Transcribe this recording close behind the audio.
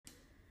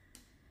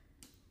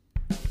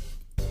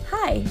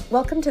Hi,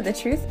 welcome to The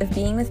Truth of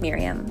Being with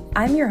Miriam.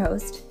 I'm your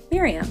host,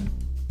 Miriam.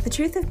 The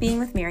Truth of Being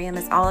with Miriam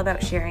is all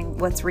about sharing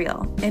what's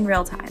real, in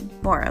real time,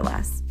 more or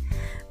less.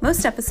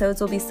 Most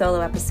episodes will be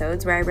solo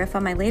episodes where I riff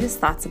on my latest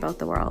thoughts about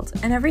the world,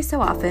 and every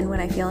so often,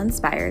 when I feel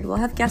inspired, we'll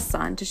have guests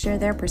on to share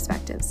their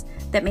perspectives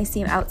that may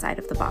seem outside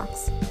of the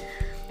box.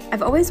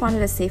 I've always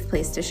wanted a safe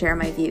place to share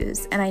my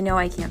views, and I know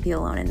I can't be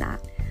alone in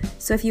that.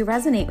 So if you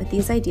resonate with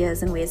these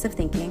ideas and ways of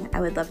thinking,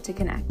 I would love to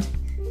connect.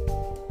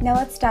 Now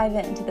let's dive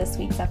into this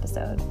week's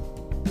episode.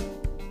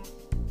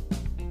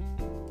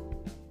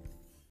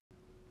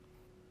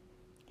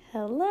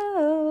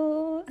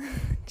 Hello!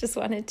 Just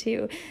wanted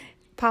to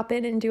pop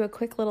in and do a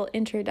quick little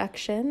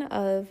introduction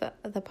of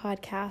the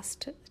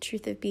podcast, The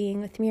Truth of Being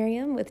with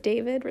Miriam, with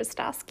David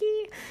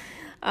Rostowski.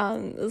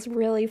 It was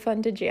really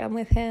fun to jam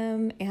with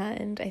him,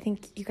 and I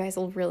think you guys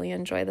will really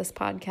enjoy this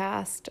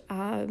podcast.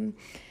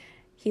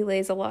 He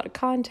lays a lot of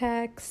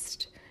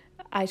context.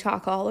 I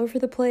talk all over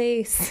the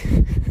place.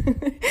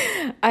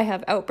 I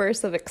have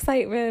outbursts of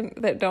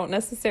excitement that don't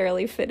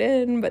necessarily fit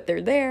in, but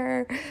they're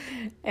there.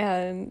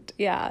 And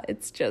yeah,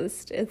 it's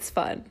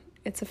fun.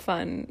 It's a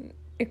fun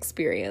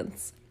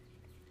experience.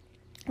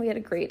 We had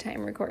a great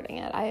time recording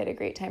it. I had a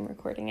great time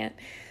recording it.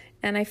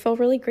 And I feel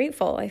really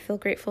grateful. I feel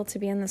grateful to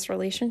be in this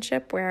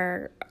relationship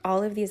where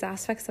all of these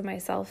aspects of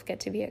myself get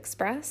to be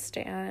expressed,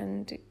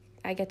 and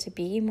I get to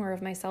be more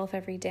of myself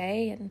every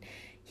day, and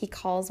he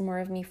calls more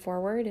of me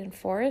forward and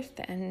forth.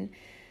 And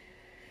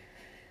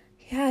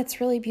yeah,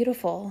 it's really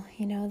beautiful.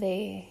 You know,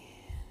 they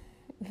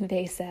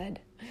said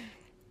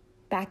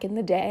back in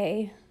the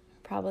day,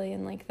 probably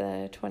in like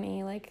the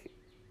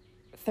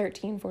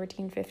 13,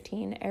 14,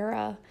 15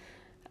 era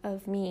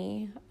of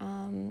me,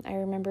 I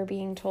remember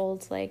being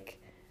told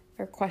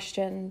or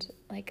questioned,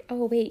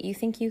 oh, wait, you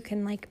think you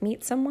can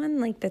meet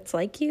someone that's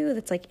like you,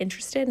 that's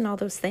interested in all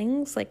those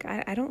things?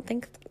 I don't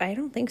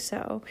think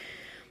so.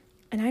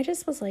 And I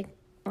just was like,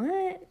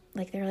 what?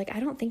 They're I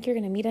don't think you're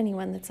going to meet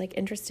anyone that's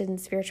interested in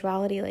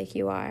spirituality like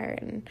you are.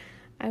 And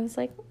I was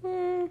like,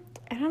 I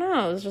don't know.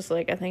 I was just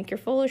I think you're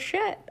full of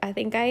shit. I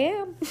think I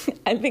am.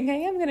 I think I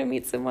am going to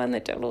meet someone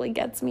that totally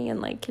gets me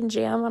and can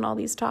jam on all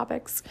these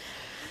topics.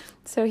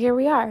 So here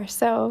we are.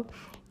 So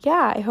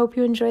yeah, I hope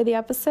you enjoy the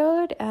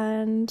episode,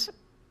 and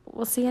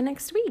we'll see you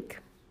next week.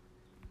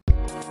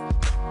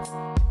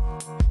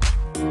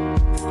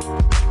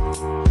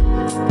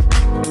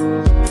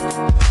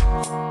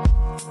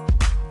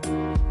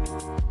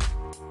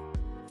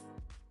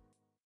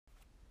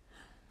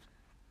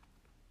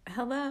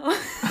 Hello.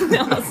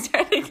 No, I'll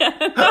start again.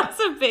 That was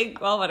a big,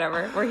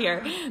 whatever. We're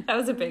here. That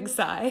was a big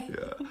sigh.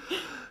 Yeah.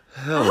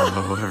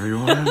 Hello,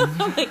 everyone.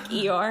 Like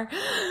Eeyore.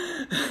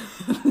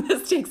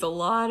 This takes a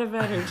lot of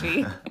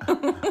energy.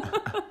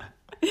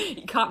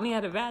 You caught me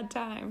at a bad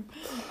time.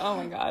 Oh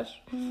my gosh.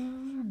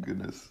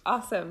 Goodness.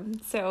 Awesome.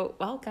 So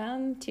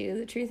welcome to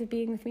The Truth of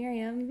Being with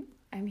Miriam.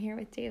 I'm here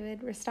with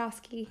David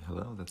Rostowski.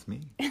 Hello, that's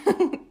me.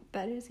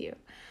 That is you.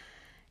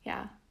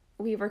 Yeah.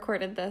 We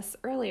recorded this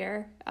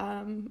earlier.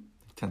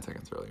 10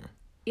 seconds earlier.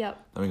 Yep.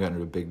 Then we got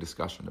into a big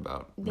discussion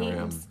about names.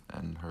 Miriam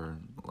and her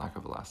lack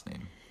of a last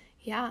name.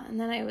 Yeah, and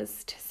then I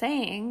was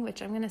saying,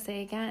 which I'm going to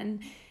say again,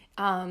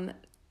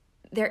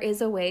 there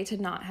is a way to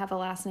not have a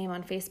last name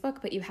on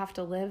Facebook, but you have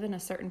to live in a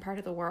certain part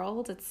of the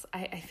world.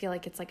 I feel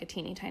like it's a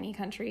teeny tiny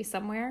country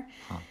somewhere.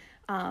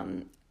 Huh.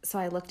 So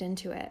I looked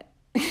into it.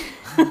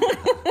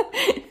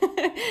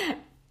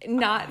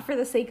 Not for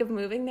the sake of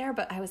moving there,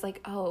 but I was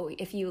like, oh,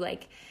 if you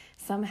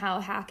somehow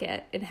hack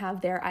it and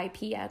have their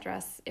IP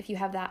address, if you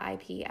have that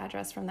IP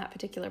address from that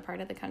particular part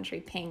of the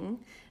country ping,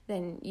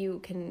 then you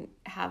can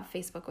have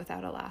Facebook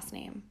without a last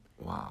name.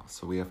 Wow,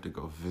 so we have to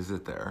go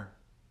visit there.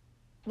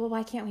 Well,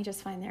 why can't we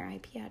just find their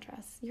IP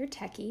address? You're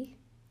techie.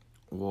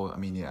 Well, I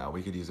mean, yeah,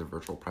 we could use a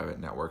virtual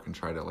private network and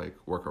try to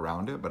work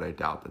around it, but I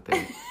doubt that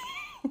they,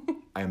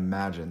 I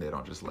imagine they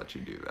don't just let you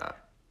do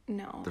that.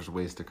 No. There's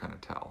ways to kind of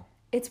tell.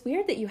 It's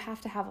weird that you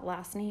have to have a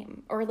last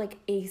name or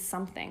a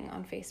something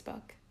on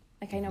Facebook.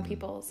 I know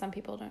some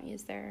people don't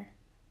use their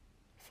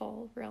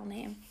full real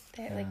name.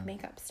 They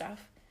make up stuff.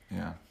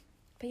 Yeah.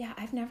 But yeah,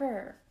 I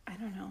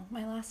don't know.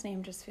 My last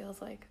name just feels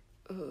ugh.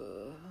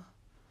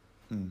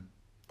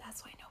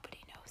 That's why nobody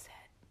knows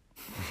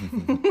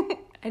it.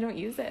 I don't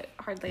use it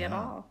hardly at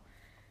all.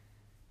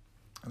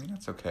 I mean,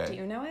 that's okay. Do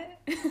you know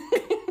it?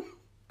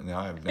 No,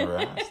 I've never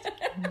asked.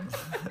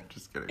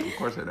 Just kidding. Of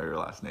course I know your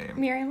last name.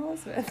 Miriam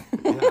Elizabeth.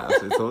 Yeah,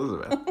 it's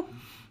Elizabeth.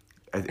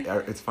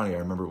 It's funny. I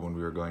remember when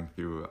we were going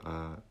through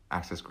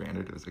Access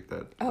Granted. It was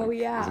that. Oh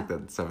yeah. It was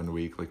that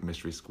 7-week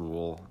mystery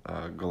school,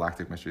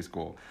 galactic mystery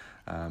school.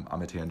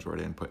 Amity and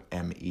Jordan put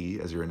ME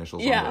as your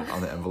initials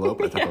on the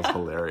envelope. I thought that was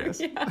hilarious.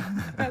 Yeah,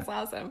 that's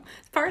awesome.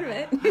 It's part of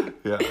it.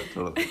 Yeah,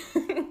 totally.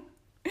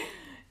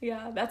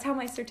 Yeah, that's how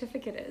my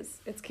certificate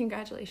is. It's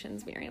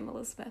congratulations, Miriam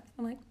Elizabeth.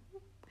 I'm like,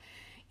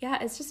 yeah,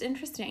 it's just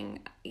interesting.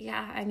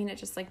 Yeah, I mean, it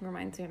just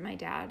reminds me of my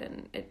dad,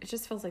 and it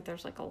just feels like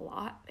there's a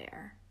lot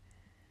there.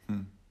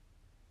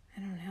 I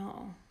don't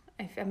know.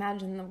 I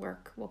imagine the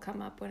work will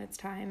come up when it's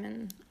time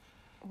and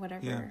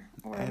whatever,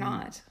 or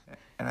not.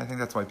 And I think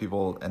that's why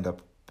people end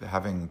up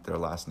having their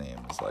last name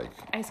is like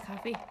iced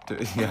coffee.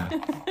 Yeah.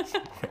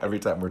 Every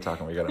time we're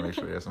talking, we got to make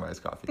sure we have some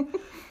iced coffee.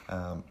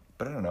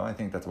 But I don't know. I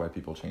think that's why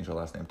people change their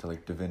last name to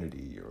like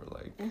Divinity or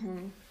like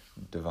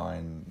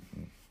Divine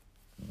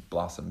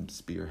Blossom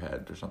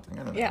Spearhead or something.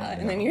 I don't know. Yeah,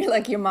 and then you're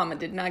like, your mama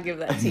did not give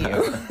that to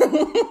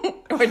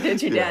you. Or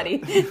did your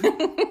daddy?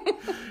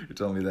 You're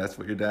telling me that's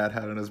what your dad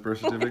had on his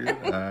birth certificate?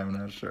 I'm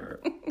not sure.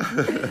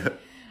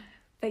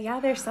 But yeah,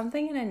 there's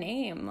something in a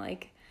name.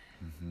 Like,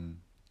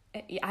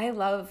 I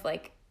love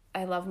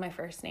my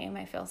first name.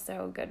 I feel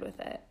so good with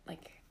it.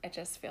 Like, it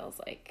just feels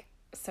like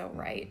so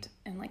right.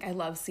 And like, I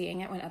love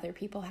seeing it when other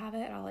people have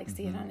it. I'll like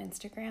see it on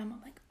Instagram.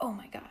 I'm like, oh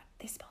my God,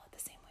 they spell it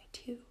the same way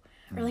too.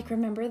 Or like,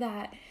 remember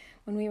that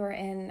when we were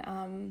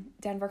in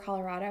Denver,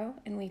 Colorado,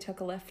 and we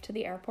took a Lyft to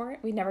the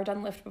airport. We'd never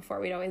done Lyft before.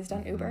 We'd always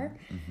done Uber.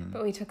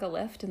 But we took a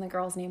Lyft, and the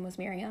girl's name was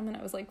Miriam, and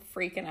I was, like,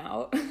 freaking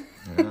out.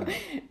 Yeah.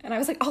 And I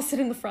was like, I'll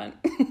sit in the front.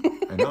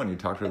 I know, and you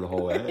talked to her the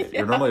whole way. Yeah.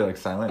 You're normally, like,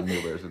 silent in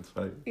Ubers. It's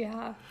funny.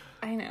 Yeah,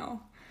 I know.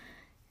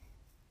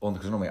 Well,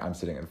 because normally I'm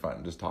sitting in front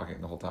and just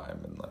talking the whole time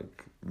and,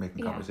 like,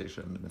 making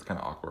conversation. And it's kind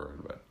of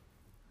awkward, but...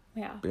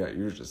 Yeah. But yeah,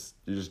 you just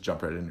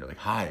jump right in. You're like,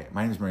 hi,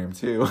 my name's Miriam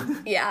too.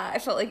 Yeah, I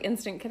felt like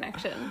instant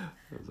connection.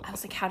 Awesome. I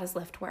was like, how does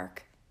Lyft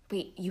work?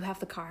 Wait, you have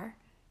the car?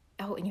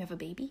 Oh, and you have a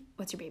baby?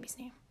 What's your baby's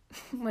name?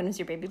 When was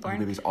your baby born?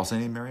 Your baby's also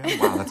named Miriam?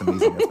 Wow, that's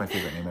amazing. That's my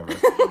favorite name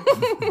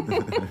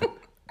ever.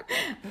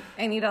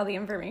 I need all the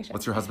information.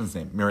 What's your husband's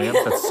name? Miriam?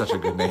 That's such a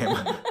good name.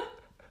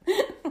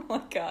 Oh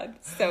my God,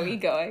 so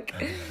egoic.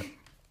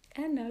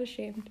 And not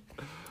ashamed.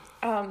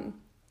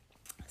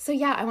 So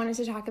yeah, I wanted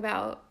to talk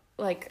about,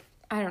 like,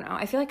 I don't know.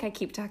 I feel like I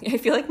keep talking. I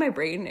feel like my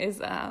brain is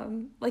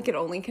like it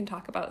only can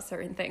talk about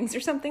certain things or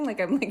something. Like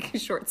I'm like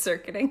short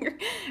circuiting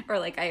or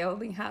like I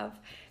only have,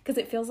 because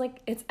it feels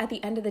like it's at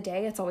the end of the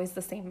day, it's always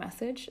the same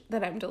message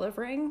that I'm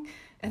delivering.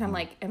 And I'm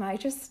like, am I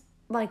just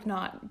like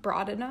not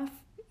broad enough,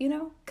 you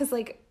know? Because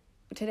like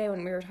today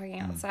when we were talking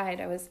outside,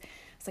 I was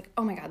like,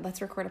 oh my God,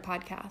 let's record a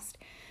podcast.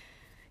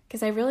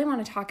 Because I really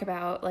want to talk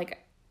about like,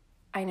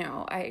 I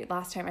know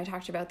last time I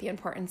talked about the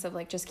importance of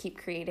like just keep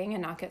creating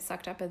and not get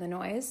sucked up in the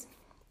noise.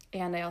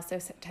 And I also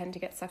tend to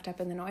get sucked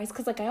up in the noise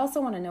because, like, I also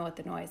want to know what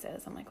the noise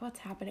is. I'm like, what's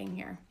happening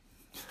here?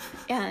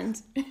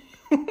 And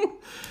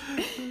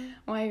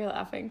why are you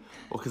laughing?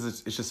 Well, because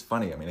it's just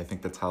funny. I mean, I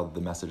think that's how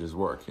the messages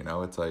work, you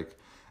know? It's like,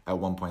 at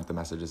one point, the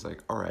message is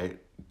like, all right,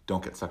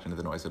 don't get sucked into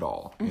the noise at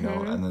all, you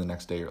know? And then the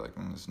next day, you're like,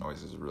 this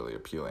noise is really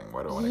appealing.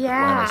 Why do I want to why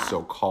am I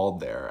so called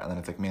there? And then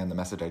it's like, man, the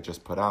message I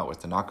just put out was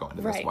to not go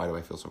into this. Why do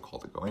I feel so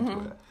called to go into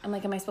it? I'm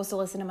like, am I supposed to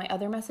listen to my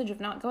other message of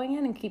not going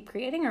in and keep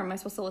creating? Or am I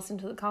supposed to listen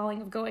to the calling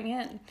of going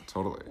in?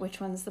 Totally. Which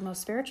one's the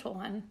most spiritual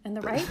one and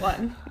the right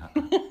one?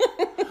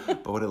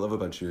 But what I love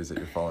about you is that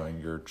you're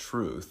following your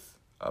truth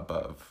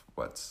above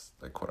what's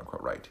like quote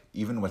unquote right,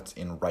 even what's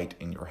right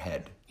in your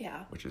head.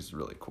 Yeah, which is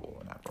really cool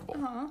and admirable.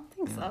 Aw,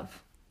 thanks,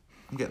 love.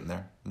 I'm getting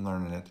there. I'm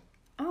learning it.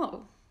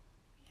 Oh,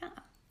 yeah.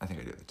 I think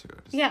I do it too.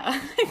 Yeah,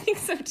 I think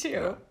so too.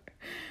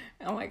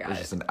 Yeah. Oh my God. It's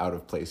just an out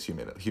of place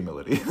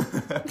humility.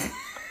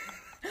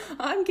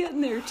 I'm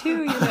getting there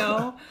too, you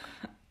know.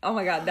 Oh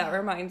my God, that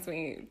reminds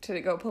me to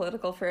go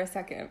political for a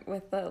second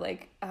with the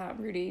like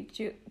Rudy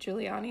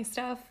Giuliani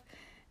stuff,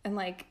 and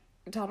like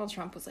Donald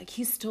Trump was like,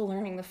 he's still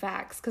learning the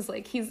facts because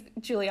like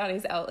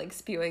Giuliani's out like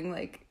spewing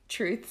like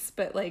truths,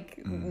 but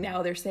like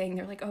now they're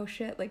like, oh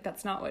shit, like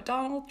that's not what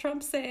Donald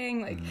Trump's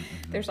saying. Like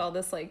there's all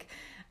this like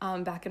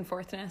back and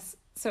forthness.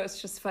 So it's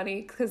just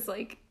funny because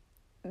like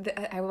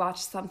I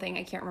watched something,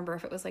 I can't remember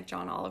if it was like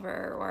John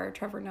Oliver or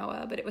Trevor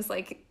Noah, but it was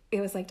like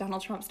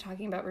Donald Trump's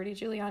talking about Rudy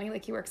Giuliani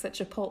like he works at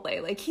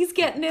Chipotle, like he's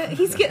getting it,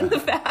 he's getting the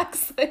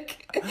facts,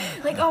 like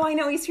oh I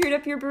know he screwed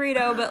up your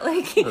burrito, but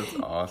like that's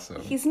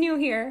awesome, he's new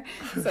here.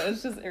 So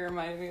it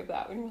reminded me of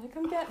that when you're like,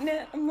 I'm getting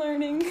it, I'm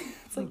learning.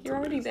 It's like, that's you're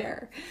already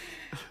there.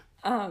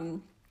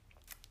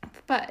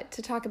 But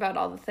to talk about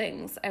all the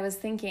things, I was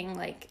thinking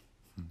like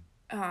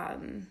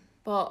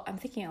well, I'm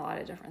thinking a lot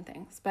of different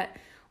things, but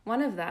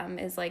one of them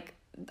is like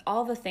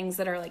all the things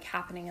that are like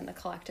happening in the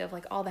collective,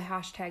 like all the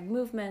hashtag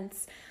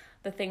movements,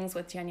 the things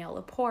with Danielle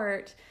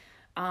Laporte,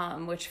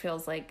 which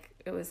feels like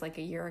it was like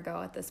a year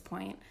ago at this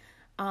point,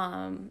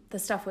 the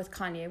stuff with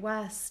Kanye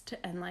West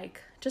and like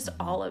just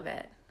all of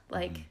it,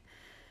 like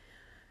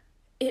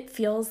it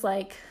feels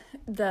like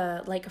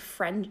the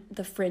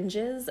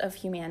fringes of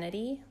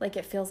humanity, like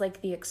it feels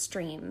like the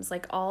extremes,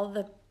 like all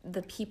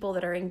the people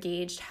that are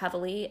engaged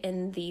heavily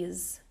in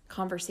these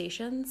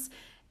conversations,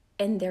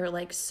 and they're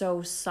like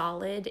so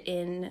solid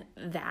in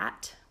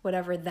that,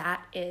 whatever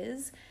that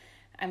is.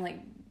 I'm like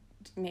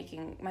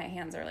making, my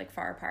hands are like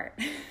far apart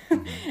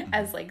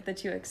as like the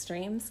two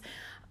extremes.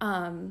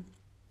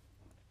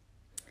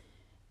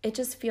 It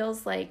just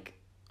feels like,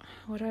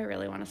 what do I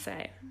really want to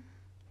say?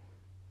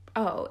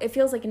 Oh, it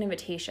feels like an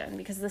invitation,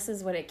 because this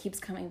is what it keeps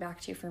coming back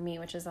to for me,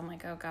 which is I'm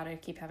like, oh God, I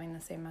keep having the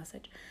same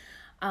message.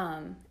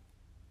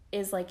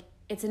 Is like,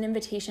 it's an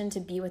invitation to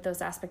be with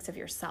those aspects of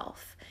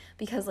yourself,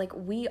 because like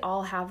we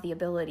all have the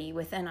ability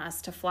within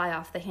us to fly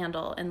off the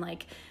handle and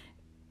like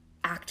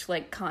act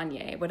like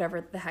Kanye, whatever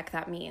the heck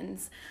that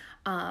means.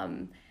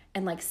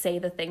 and like say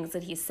the things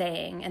that he's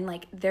saying. And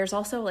like there's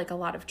also like a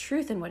lot of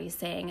truth in what he's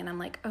saying, and I'm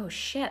like, oh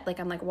shit, like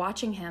I'm like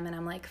watching him and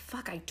I'm like,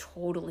 fuck, I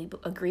totally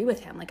agree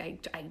with him, like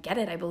I get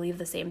it, I believe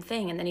the same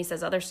thing. And then he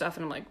says other stuff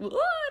and I'm like, well,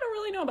 I don't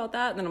really know about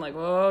that. And then I'm like,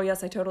 oh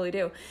yes, I totally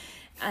do.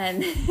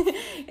 And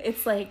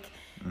it's like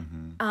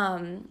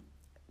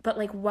but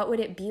like what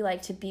would it be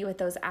like to be with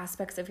those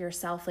aspects of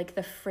yourself, like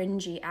the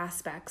fringy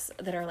aspects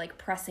that are like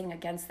pressing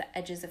against the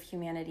edges of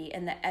humanity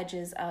and the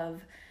edges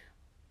of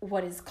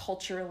what is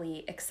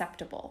culturally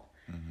acceptable?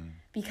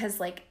 Because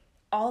like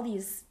all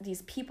these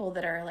people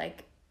that are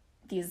like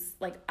these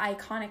like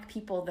iconic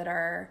people that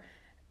are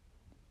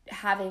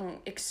having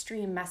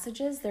extreme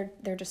messages,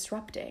 they're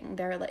disrupting.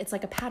 It's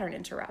like a pattern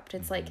interrupt.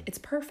 It's like it's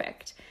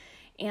perfect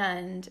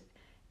and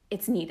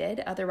it's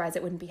needed, otherwise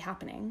it wouldn't be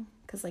happening,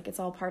 because like it's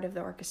all part of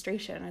the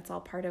orchestration, it's all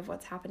part of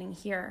what's happening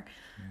here.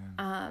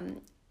 And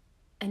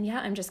yeah,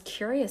 I'm just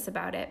curious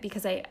about it,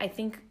 because I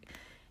think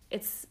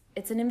it's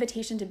an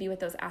invitation to be with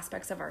those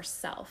aspects of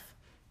ourself.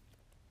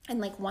 And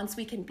like once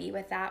we can be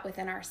with that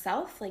within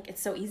ourself, like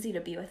it's so easy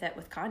to be with it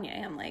with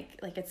Kanye. I'm like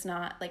it's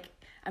not like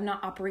I'm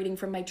not operating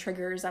from my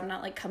triggers. I'm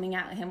not like coming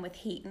at him with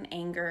hate and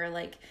anger.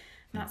 Like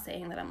I'm not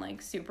saying that I'm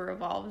like super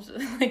evolved.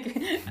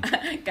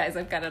 Like guys,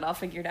 I've got it all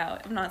figured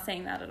out. I'm not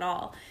saying that at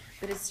all.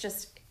 But it's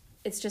just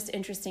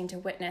interesting to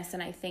witness.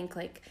 And I think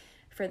like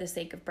for the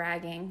sake of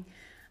bragging,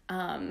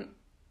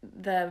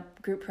 the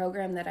group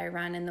program that I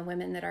run and the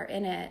women that are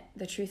in it,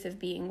 The Truth of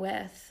Being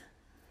With,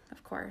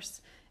 of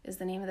course, is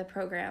the name of the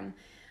program.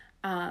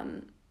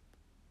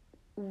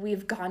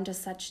 We've gone to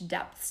such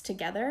depths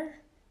together,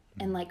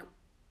 and like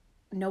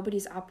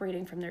nobody's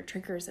operating from their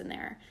triggers in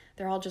there.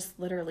 They're all just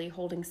literally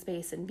holding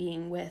space and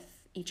being with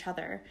each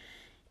other.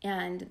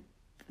 And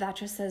that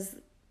just says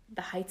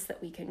the heights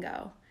that we can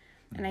go.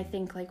 And I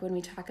think like when we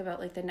talk about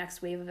like the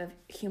next wave of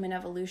human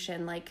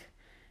evolution, like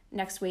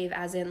next wave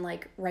as in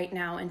like right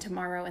now and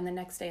tomorrow and the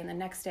next day and the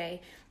next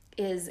day,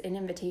 is an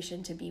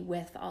invitation to be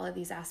with all of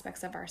these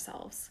aspects of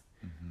ourselves.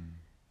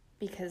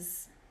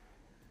 Because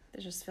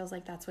it just feels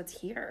like that's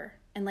what's here.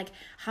 And like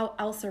how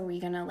else are we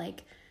gonna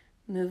like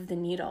move the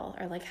needle,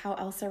 or like how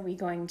else are we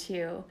going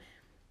to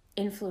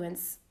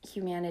influence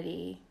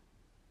humanity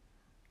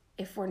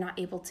if we're not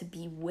able to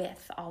be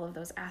with all of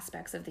those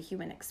aspects of the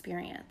human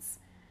experience?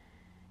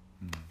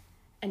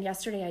 And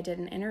yesterday I did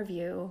an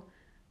interview.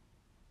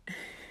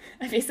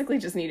 I basically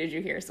just needed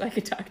you here so I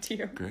could talk to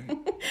you. Great.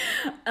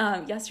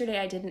 Yesterday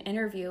I did an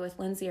interview with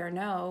Lindsay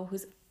Arnault,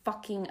 who's a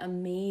fucking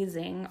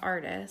amazing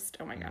artist.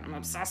 Oh my God, I'm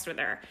obsessed with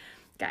her.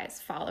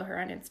 Guys, follow her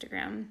on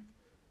Instagram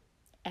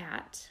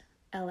at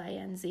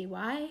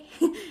LINZYARNOTT.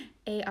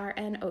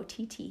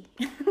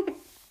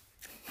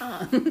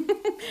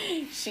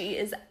 She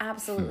is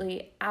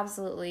absolutely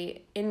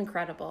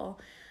incredible.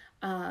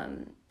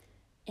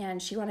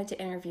 And she wanted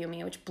to interview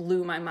me, which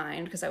blew my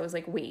mind, because I was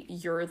like, wait,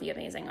 you're the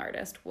amazing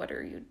artist. Why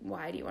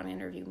do you want to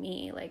interview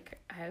me? Like,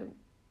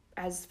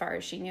 as far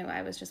as she knew,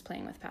 I was just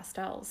playing with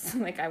pastels.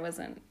 Like I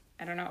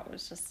don't know, it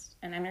was just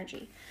an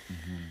energy.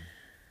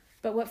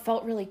 But what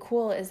felt really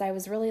cool is I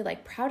was really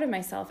like proud of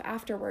myself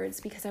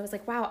afterwards, because I was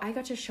like, wow, I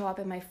got to show up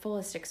in my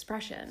fullest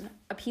expression.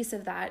 A piece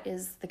of that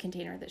is the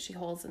container that she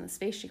holds and the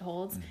space she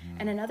holds.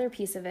 And another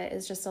piece of it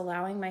is just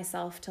allowing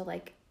myself to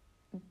like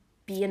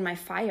be in my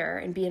fire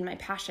and be in my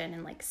passion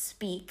and like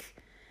speak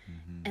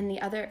and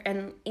the other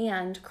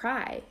and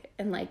cry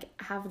and like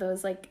have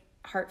those like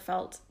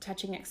heartfelt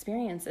touching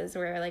experiences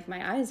where like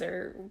my eyes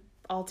are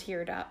all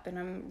teared up and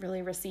I'm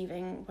really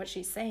receiving what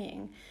she's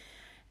saying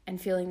and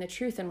feeling the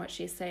truth in what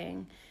she's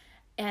saying.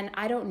 And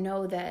I don't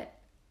know that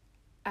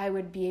I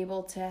would be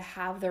able to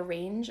have the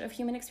range of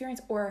human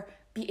experience or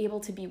be able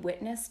to be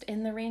witnessed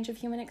in the range of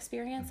human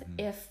experience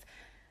if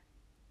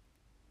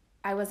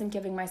I wasn't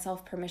giving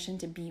myself permission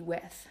to be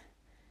with.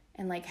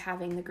 And like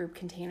having the group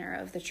container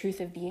of The Truth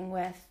of Being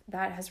With,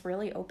 that has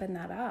really opened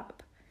that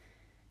up.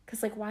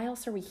 Because like, why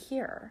else are we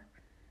here?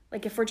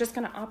 Like if we're just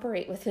going to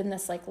operate within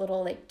this like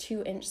little like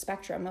 2-inch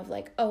spectrum of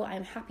like, oh,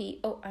 I'm happy,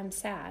 oh, I'm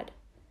sad.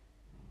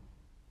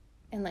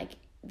 And like,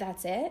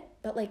 that's it.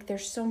 But like,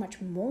 there's so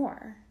much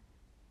more.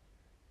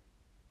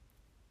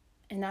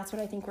 And that's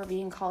what I think we're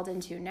being called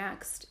into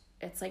next.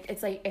 It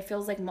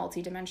feels like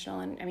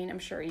multidimensional. And I mean, I'm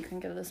sure you can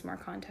give this more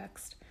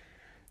context.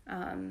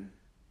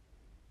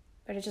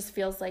 But it just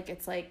feels like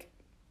it's like,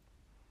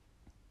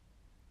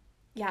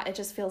 yeah, it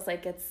just feels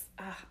like it's,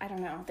 I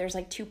don't know.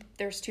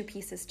 There's two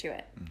pieces to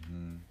it.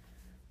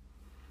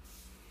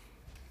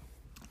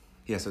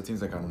 Yeah. So it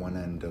seems like on one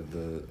end of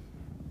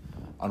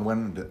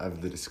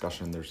the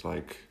discussion, there's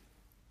like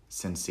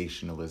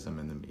sensationalism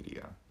in the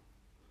media.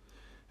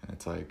 And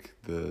it's like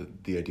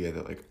the idea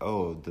that like,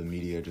 oh, the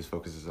media just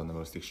focuses on the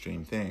most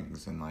extreme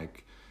things. And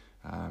like,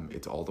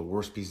 it's all the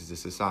worst pieces of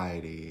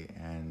society.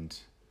 And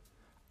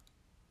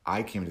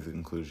I came to the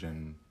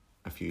conclusion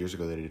a few years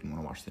ago that I didn't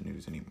want to watch the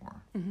news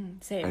anymore.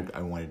 Same.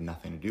 I wanted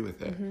nothing to do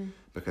with it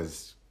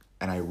because,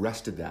 and I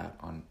rested that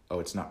on,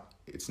 it's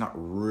not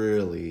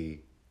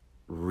really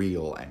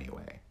real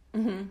anyway.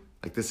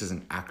 Like this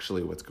isn't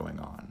actually what's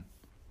going on.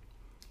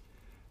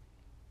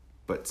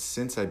 But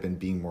since I've been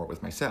being more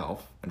with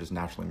myself and just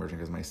naturally emerging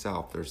as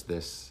myself, there's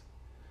this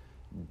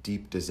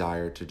deep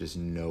desire to just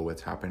know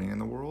what's happening in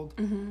the world.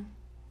 Mm-hmm.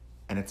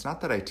 And it's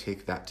not that I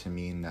take that to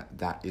mean that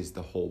that is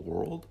the whole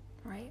world.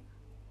 Right.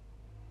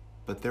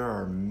 But there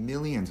are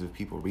millions of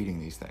people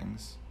reading these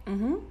things.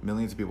 Mm-hmm.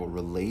 Millions of people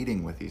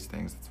relating with these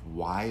things. That's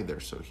why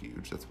they're so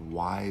huge. That's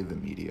why the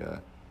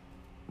media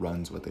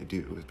runs what they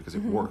do, is because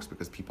it works,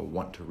 because people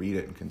want to read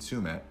it and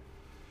consume it.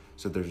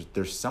 So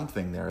there's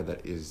something there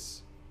that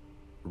is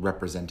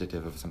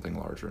representative of something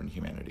larger in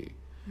humanity.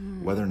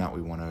 Whether or not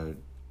we want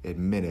to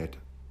admit it,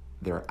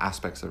 there are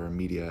aspects of our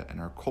media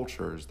and our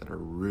cultures that are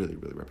really,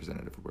 really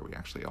representative of where we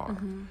actually are.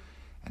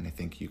 And I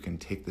think you can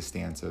take the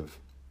stance of,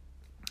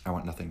 I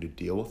want nothing to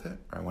deal with it,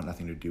 or I want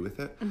nothing to do with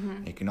it.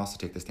 And you can also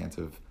take the stance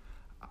of,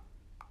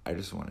 I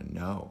just want to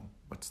know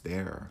what's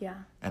there. Yeah.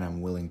 And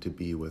I'm willing to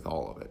be with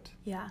all of it.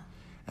 Yeah.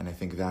 And I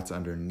think that's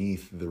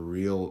underneath the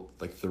real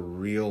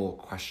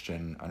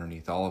question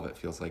underneath all of it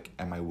feels like,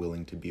 am I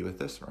willing to be with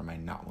this, or am I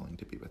not willing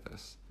to be with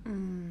this?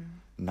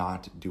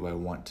 Not, do I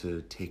want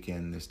to take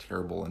in this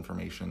terrible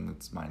information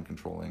that's mind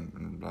controlling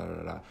and blah,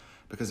 blah, blah.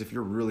 Because if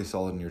you're really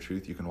solid in your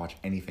truth, you can watch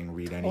anything,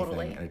 read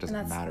anything, and it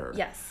doesn't matter.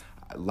 Yes.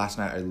 Last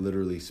night, I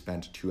literally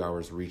spent 2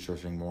 hours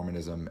researching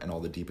Mormonism and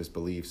all the deepest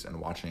beliefs and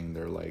watching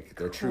their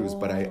truths.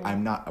 But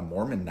I'm not a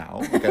Mormon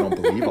now. Like, I don't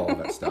believe all of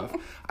that stuff.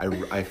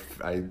 I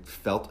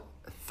felt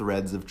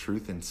threads of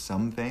truth in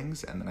some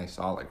things, and then I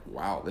saw, like,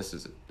 wow, this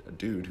is a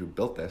dude who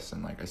built this,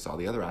 and like I saw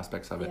the other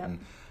aspects of it, and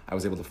I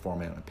was able to form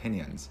my own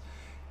opinions.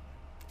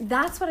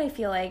 That's what I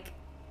feel like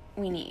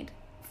we need.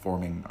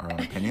 Forming our own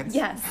opinions?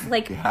 Yes,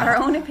 like our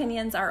own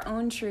opinions, our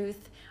own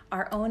truth,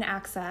 our own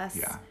access,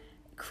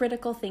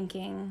 critical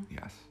thinking,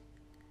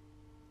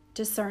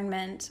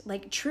 discernment,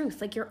 like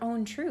truth, like your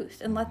own truth,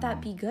 and let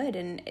that be good.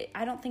 And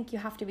I don't think you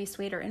have to be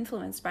swayed or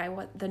influenced by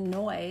what the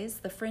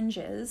noise, the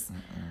fringes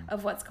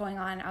of what's going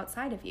on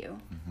outside of you.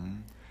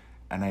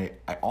 And I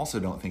also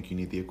don't think you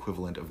need the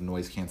equivalent of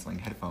noise-canceling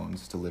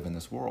headphones to live in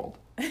this world.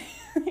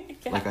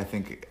 Like, I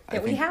think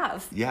we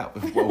have. Yeah,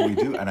 well, we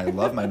do. And I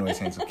love my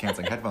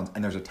noise-canceling headphones.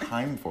 And there's a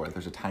time for it.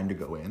 There's a time to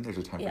go in. There's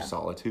a time for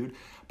solitude.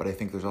 But I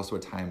think there's also a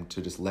time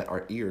to just let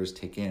our ears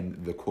take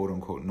in the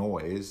quote-unquote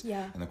noise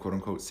and the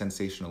quote-unquote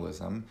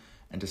sensationalism,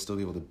 and to still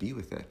be able to be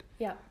with it.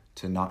 Yeah.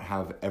 To not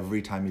have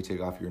every time you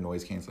take off your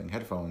noise-canceling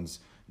headphones,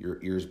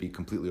 your ears be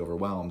completely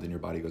overwhelmed and your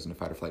body goes into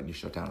fight or flight and you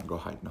shut down and go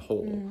hide in a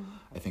hole.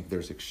 I think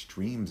there's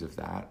extremes of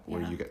that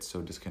where you get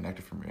so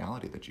disconnected from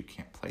reality that you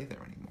can't play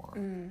there anymore.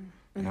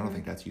 And I don't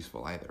think that's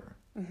useful either.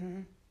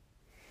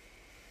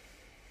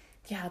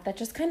 Yeah, that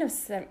just kind of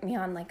sent me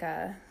on like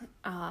a...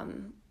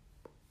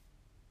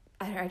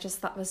 I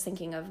just was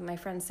thinking of my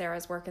friend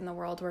Sarah's work in the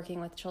world,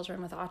 working with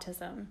children with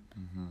autism,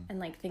 and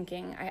like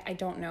thinking, I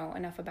don't know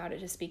enough about it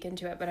to speak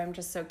into it, but I'm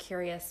just so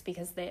curious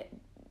because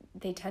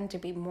they tend to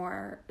be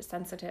more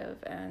sensitive,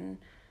 and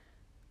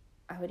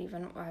I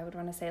would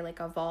want to say like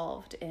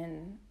evolved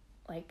in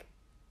like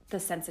the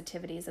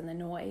sensitivities and the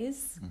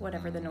noise,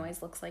 whatever the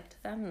noise looks like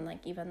to them, and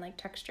like even like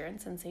texture and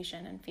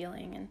sensation and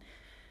feeling. And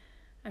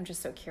I'm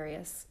just so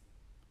curious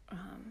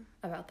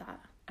about that.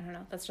 I don't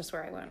know. That's just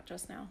where I went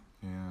just now.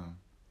 Yeah.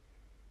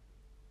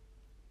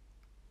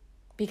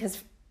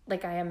 Because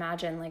like I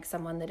imagine like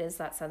someone that is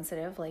that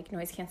sensitive, like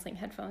noise canceling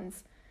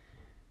headphones,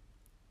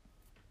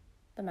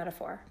 the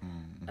metaphor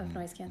of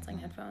noise canceling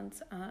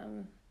headphones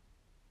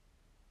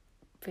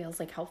feels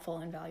like helpful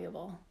and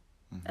valuable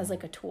as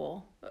like a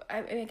tool.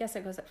 I guess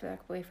it goes that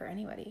way for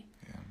anybody.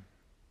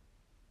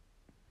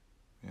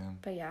 Yeah.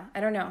 But yeah, I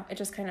don't know. It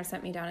just kind of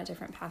sent me down a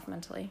different path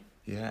mentally.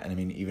 Yeah, and I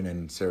mean, even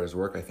in Sarah's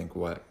work, I think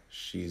what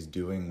she's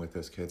doing with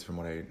those kids, from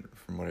what I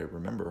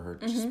remember her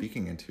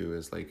speaking into,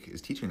 is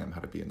teaching them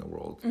how to be in the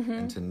world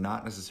and to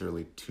not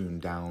necessarily tune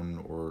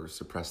down or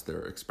suppress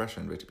their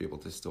expression, but to be able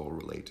to still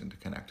relate and to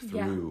connect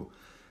through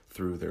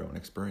their own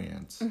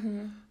experience.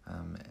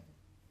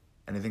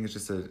 And I think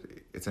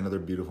it's another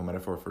beautiful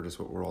metaphor for just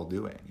what we're all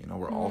doing. You know,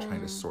 we're all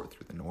trying to sort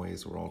through the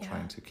noise. We're all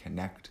trying to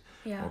connect.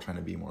 We're all trying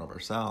to be more of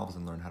ourselves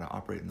and learn how to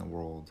operate in the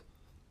world.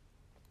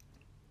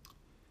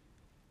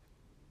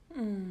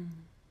 And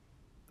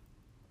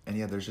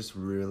yeah, there's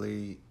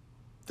really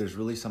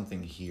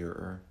something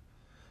here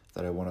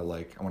that I want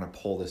to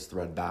pull this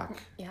thread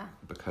back. Yeah.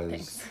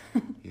 Because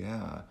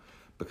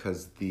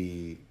because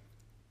the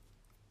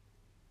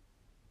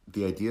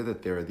idea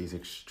that there are these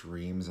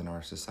extremes in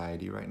our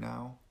society right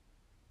now,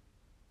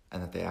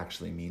 and that they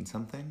actually mean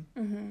something,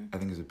 I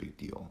think is a big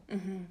deal.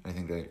 I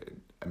think that,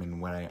 I mean,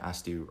 when I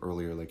asked you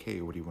earlier, like, hey,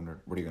 what are you going to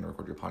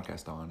record your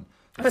podcast on?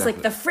 I was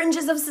like, the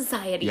fringes of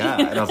society. Yeah,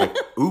 and I was like,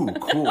 ooh,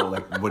 cool.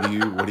 Like, what do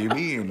you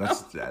mean?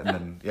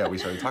 And then we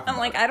started talking. I'm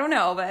like, I don't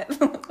know, but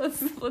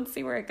let's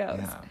see where it goes.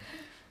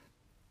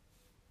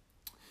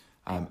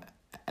 Yeah.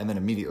 And then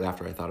immediately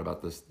after, I thought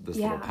about this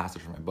little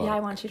passage from my book. Yeah,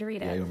 I want you to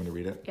read it. Yeah, you want me to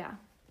read it? Yeah.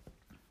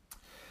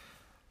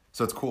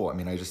 So it's cool. I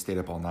mean, I just stayed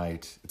up all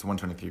night. It's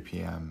 1:23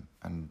 p.m.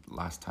 And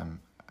last time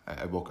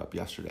I woke up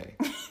yesterday.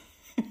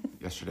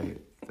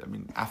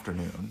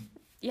 Afternoon.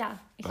 Yeah,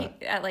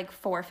 at like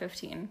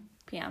 4:15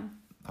 p.m.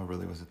 Oh,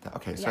 really? Was it that?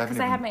 Okay, so Yeah, because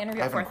I had my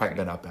interview I at 4:30. haven't quite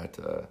been up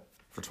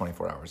for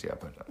 24 hours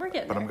yet, We're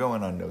getting but I'm there.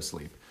 going on no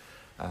sleep.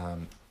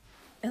 And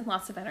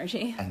lots of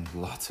energy. And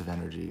lots of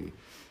energy.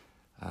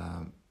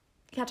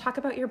 Yeah, talk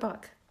about your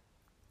book.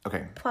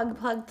 Okay.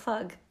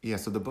 Plug. Yeah,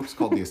 so the book's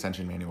called The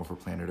Ascension Manual for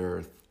Planet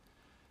Earth.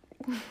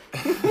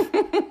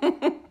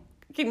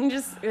 Can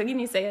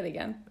you say it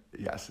again?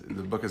 Yes,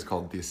 the book is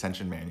called The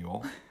Ascension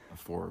Manual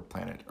for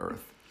Planet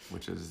Earth,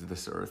 which is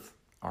this Earth,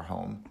 our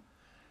home.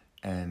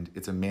 And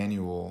it's a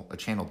manual, a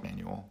channeled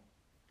manual.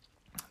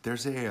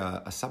 There's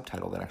a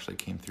subtitle that actually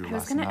came through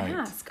last night. I was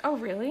going to ask. Oh,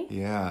 really?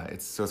 Yeah,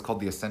 it's called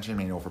The Ascension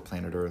Manual for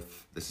Planet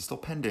Earth. This is still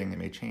pending. It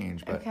may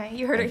change. But okay,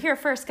 you heard it here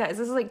first, guys.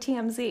 This is like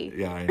TMZ.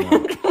 Yeah, I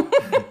know.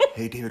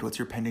 Hey, David, what's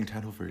your pending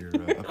title for your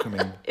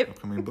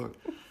upcoming book?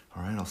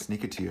 All right, I'll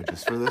sneak it to you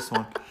just for this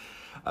one.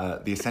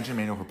 The Ascension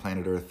Manual for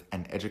Planet Earth,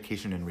 An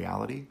Education in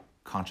Reality,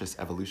 Conscious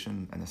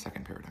Evolution, and the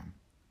Second Paradigm.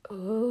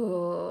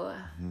 Ooh.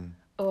 Mm-hmm.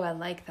 Oh, I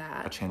like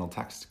that. A channeled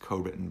text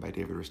co-written by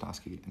David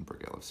Rostowski and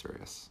Brigel of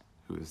Sirius,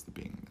 who is the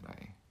being that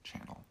I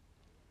channel.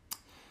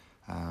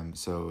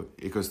 So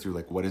it goes through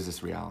like, what is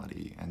this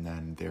reality? And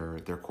then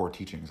their core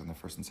teachings on the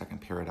first and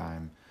second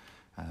paradigm,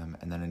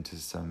 and then into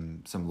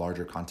some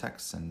larger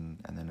contexts, and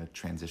then a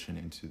transition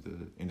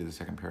into the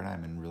second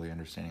paradigm, and really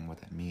understanding what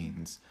that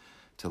means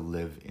to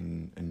live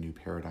in a new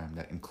paradigm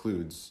that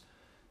includes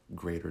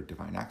greater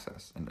divine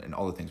access and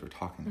all the things we're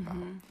talking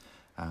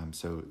about.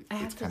 So I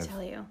have to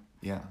tell you.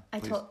 Yeah. I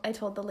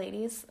told the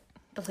ladies.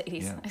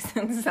 Yeah. I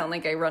sound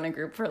like I run a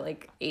group for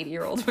like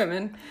 80-year-old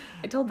women.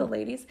 I told the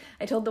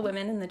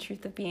women in the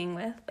Truth of Being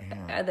With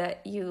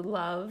that you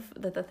love,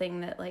 that the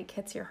thing that like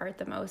hits your heart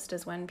the most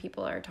is when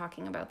people are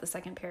talking about the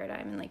second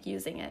paradigm and like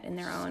using it in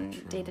their own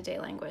day-to-day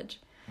language.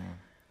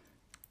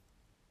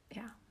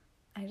 Yeah.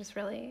 I just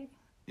really...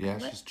 Yeah,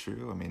 it's just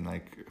true. I mean,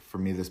 like, for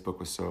me, this book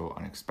was so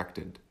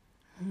unexpected.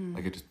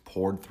 Like, it just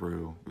poured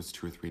through. It was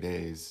 2 or 3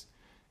 days.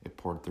 It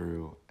poured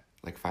through,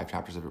 like 5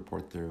 chapters of it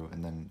poured through,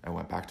 and then I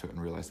went back to it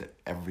and realized that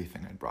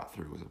everything I'd brought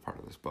through was a part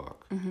of this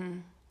book.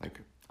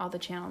 Like all the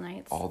channel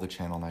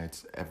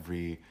nights,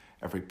 every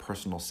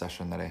personal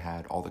session that I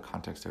had, all the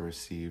context I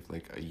received,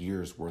 like a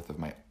year's worth of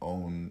my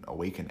own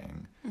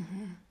awakening.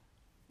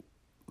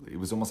 It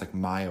was almost like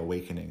my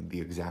awakening, the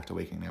exact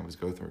awakening I was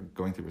going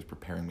through was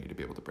preparing me to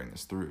be able to bring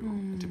this through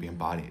and to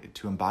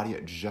embody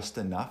it just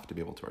enough to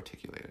be able to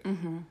articulate it.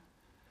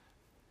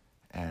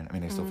 And I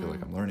mean, I still feel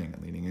like I'm learning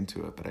and leaning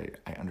into it, but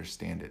I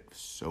understand it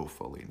so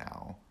fully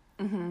now.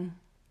 And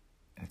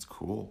it's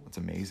cool. It's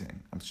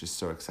amazing. I'm just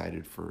so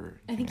excited for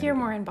I think you're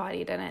more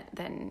embodied in it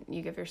than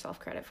you give yourself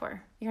credit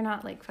for. You're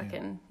not like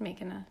fucking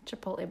making a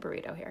Chipotle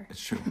burrito here.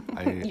 It's true.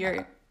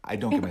 I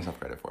don't give myself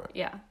credit for it.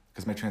 Yeah.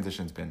 Because my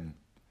transition's been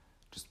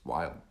just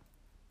wild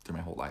through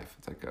my whole life.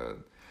 It's like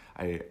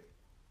I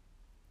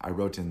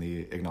wrote in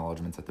the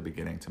acknowledgments at the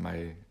beginning to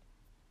my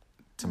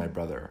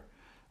brother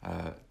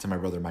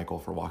Michael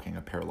for walking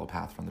a parallel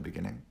path from the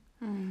beginning.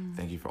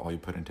 Thank you for all you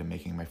put into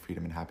making my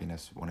freedom and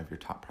happiness one of your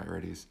top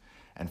priorities,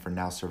 and for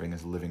now serving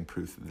as living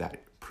proof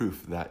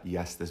that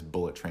yes, this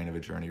bullet train of a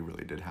journey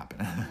really did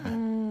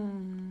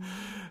happen.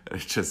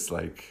 It's just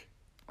like,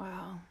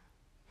 wow.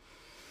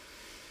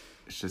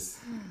 It's just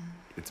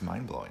it's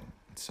mind-blowing.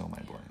 It's so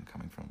mind-blowing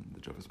coming from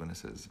the Jehovah's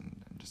Witnesses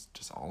and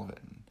just all of it,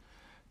 and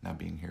now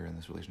being here in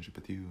this relationship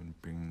with you and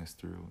bringing this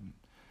through and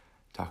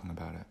talking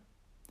about it.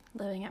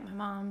 Living at my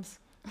mom's.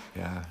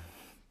 Yeah.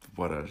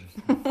 What a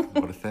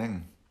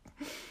thing.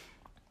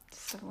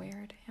 So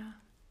weird, yeah.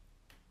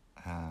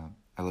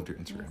 I loved your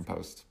Instagram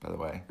post, by the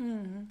way.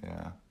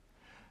 Yeah.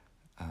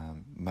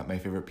 My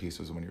favorite piece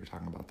was when you were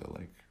talking about the,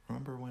 like,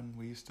 remember when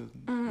we used to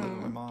live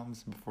at my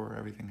mom's before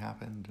everything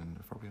happened and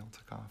before we all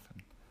took off,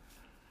 and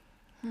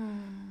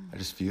I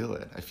just feel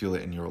it. I feel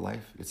it in your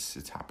life.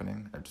 It's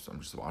happening. I'm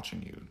just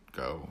watching you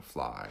go,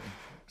 fly.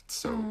 It's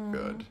so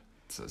good.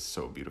 It's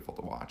so beautiful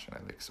to watch, and I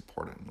like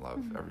support it and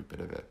love every bit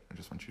of it. I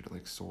just want you to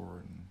like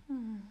soar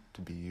and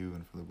to be you,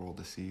 and for the world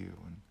to see you.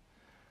 And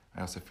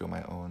I also feel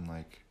my own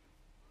like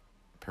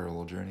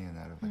parallel journey in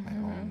that of like my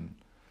own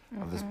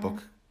of this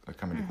book like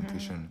coming to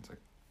completion. It's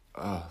like,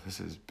 oh, this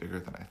is bigger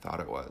than I thought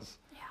it was.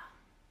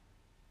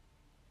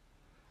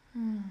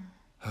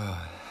 Yeah.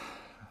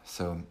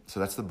 So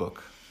that's the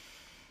book.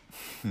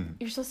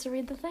 You're supposed to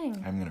read the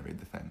thing. I'm gonna read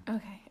the thing.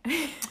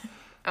 Okay.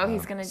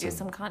 He's gonna do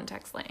some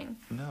context laying.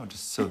 No,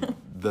 just so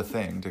the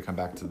thing, to come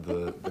back to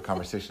the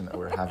conversation that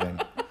we're having.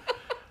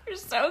 You're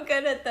so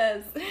good at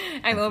this.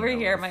 I'm over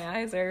here. My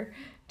eyes are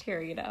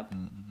tearing up.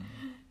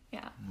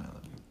 Yeah. I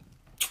love you.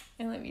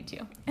 I love you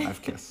too.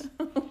 Live kiss.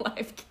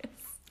 Live kiss.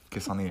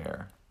 Kiss on the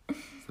air.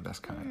 It's the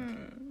best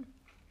kind.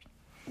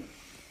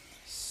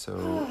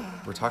 So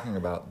we're talking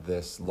about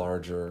this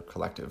larger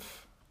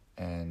collective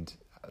and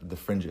the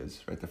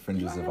fringes, right? The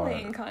fringes of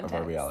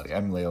our reality.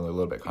 I'm laying a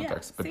little bit of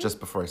context, but just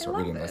before I start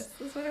reading this.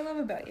 This is what I love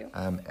about you.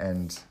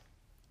 And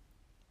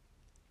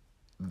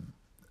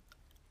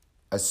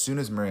as soon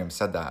as Miriam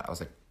said that, I was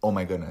like, oh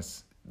my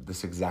goodness,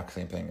 this exact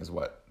same thing is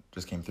what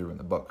just came through in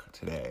the book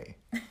today.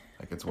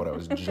 Like, it's what I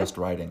was just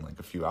writing like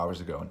a few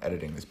hours ago and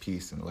editing this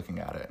piece and looking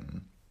at it.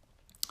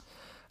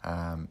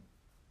 It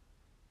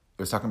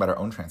was talking about our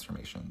own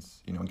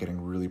transformations, you know, and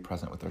getting really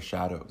present with our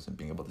shadows and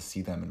being able to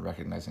see them and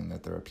recognizing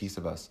that they're a piece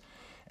of us.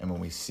 And when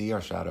we see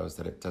our shadows,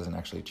 that it doesn't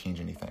actually change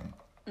anything.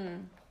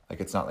 Like,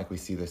 it's not like we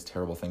see this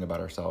terrible thing about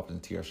ourselves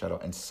and see our shadow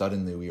and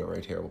suddenly we are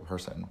a terrible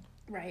person.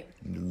 Right.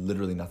 And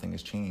literally nothing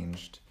has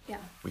changed. Yeah.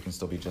 We can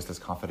still be just as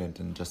confident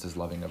and just as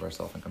loving of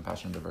ourselves and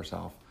compassionate of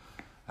ourselves.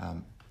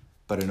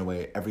 But in a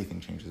way, everything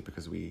changes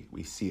because we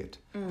see it.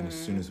 And as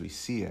soon as we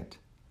see it,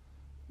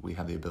 we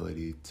have the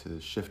ability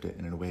to shift it.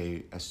 And in a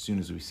way, as soon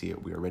as we see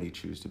it, we already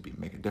choose to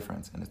make a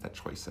difference. And it's that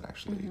choice that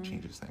actually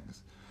changes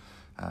things.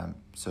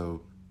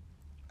 So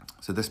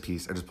this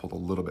piece, I just pulled a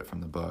little bit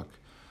from the book.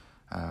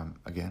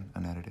 Again,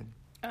 unedited.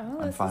 Oh,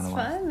 this is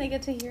fun. They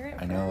get to hear it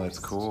I know, it's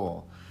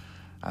cool.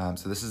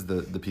 So this is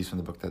the piece from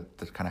the book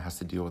that kind of has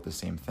to deal with the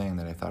same thing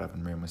that I thought of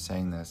when Miriam was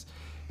saying this.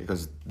 It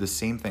goes, the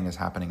same thing is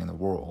happening in the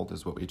world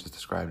as what we just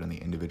described on the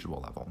individual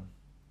level.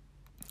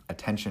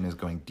 Attention is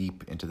going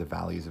deep into the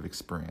valleys of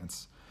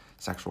experience.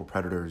 Sexual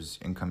predators,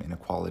 income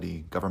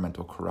inequality,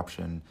 governmental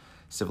corruption,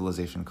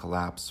 civilization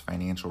collapse,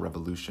 financial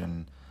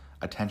revolution.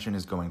 Attention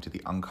is going to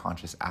the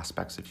unconscious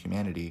aspects of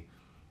humanity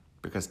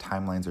because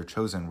timelines are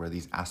chosen where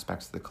these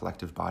aspects of the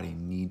collective body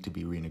need to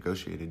be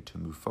renegotiated to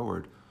move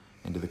forward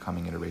into the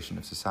coming iteration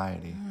of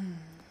society.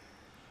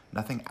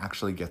 Nothing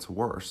actually gets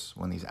worse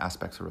when these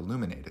aspects are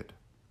illuminated.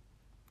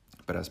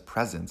 But as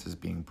presence is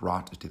being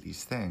brought to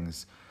these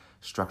things,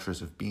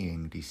 structures of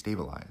being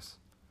destabilize.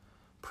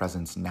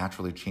 Presence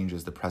naturally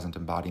changes the present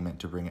embodiment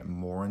to bring it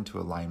more into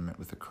alignment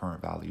with the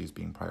current values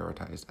being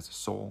prioritized as a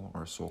soul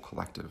or a soul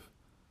collective.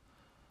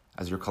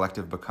 As your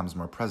collective becomes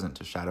more present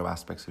to shadow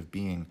aspects of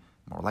being,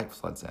 more light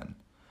floods in.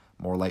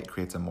 More light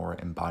creates a more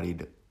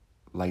embodied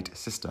light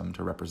system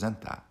to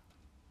represent that.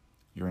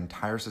 Your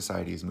entire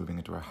society is moving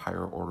into a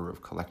higher order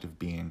of collective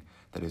being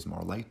that is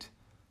more light,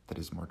 that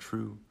is more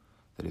true,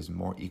 that is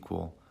more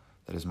equal,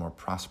 that is more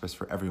prosperous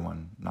for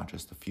everyone, not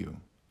just a few.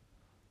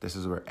 This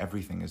is where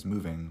everything is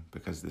moving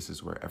because this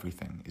is where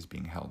everything is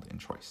being held in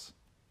choice.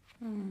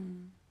 So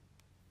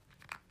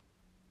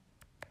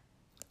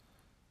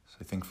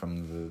I think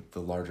from the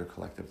larger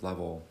collective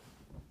level,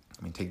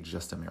 I mean, take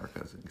just America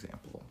as an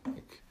example.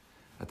 Like,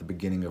 at the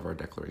beginning of our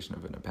Declaration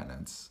of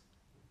Independence,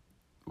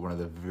 one of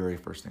the very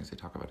first things they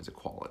talk about is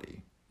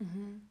equality.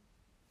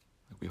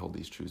 Like, we hold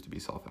these truths to be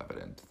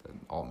self-evident, that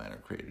all men are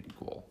created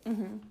equal.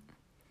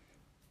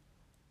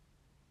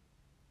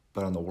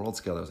 But on the world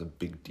scale, that was a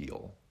big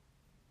deal.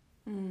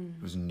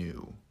 It was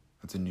new.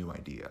 It's a new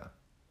idea.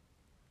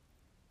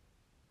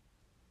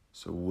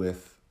 So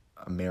with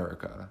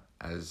America,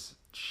 as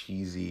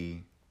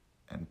cheesy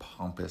and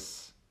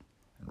pompous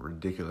and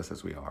ridiculous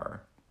as we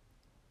are,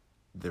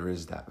 there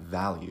is that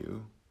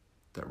value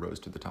that rose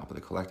to the top of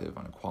the collective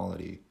on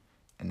equality,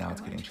 and now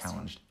it's getting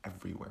challenged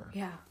everywhere.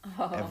 Yeah.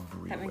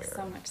 Everywhere. That makes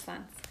so much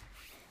sense.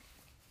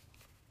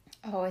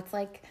 Oh, it's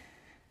like,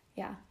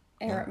 yeah.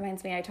 It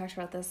reminds me, I talked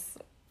about this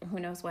who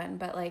knows when,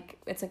 but like,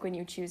 it's like when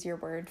you choose your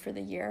word for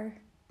the year,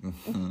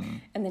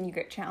 and then you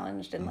get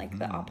challenged in like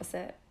the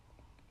opposite,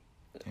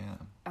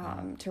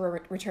 to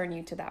return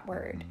you to that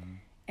word.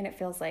 And it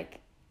feels like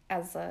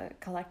as a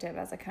collective,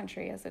 as a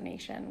country, as a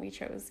nation, we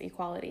chose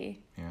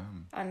equality.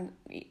 And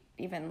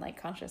even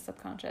like conscious,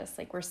 subconscious,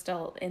 like we're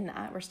still in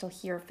that. We're still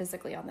here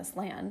physically on this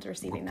land,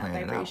 receiving that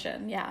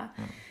vibration.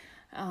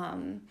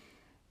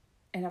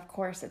 And of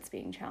course it's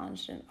being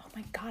challenged. And oh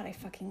my God, I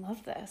fucking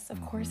love this. Of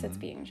course it's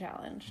being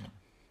challenged.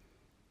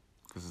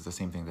 Because it's the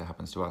same thing that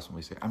happens to us when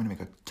we say, I'm going to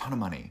make a ton of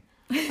money.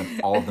 And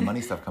all of the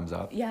money stuff comes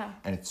up.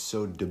 And it's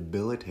so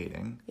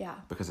debilitating.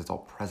 Because it's all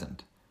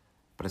present.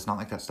 But it's not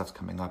like that stuff's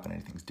coming up and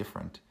anything's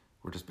different.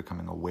 We're just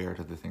becoming aware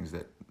to the things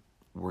that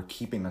were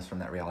keeping us from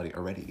that reality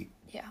already.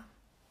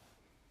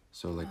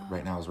 So like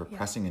right now, as we're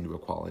pressing into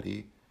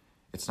equality,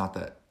 it's not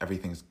that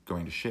everything's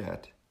going to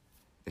shit.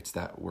 It's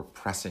that we're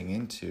pressing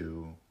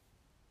into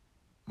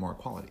more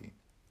equality.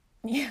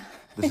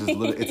 This is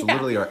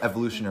literally our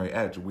evolutionary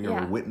edge. We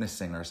are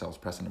witnessing ourselves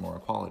pressing into more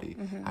equality.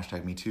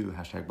 Hashtag Me Too,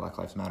 hashtag Black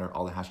Lives Matter,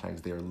 all the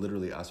hashtags, they are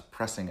literally us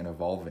pressing and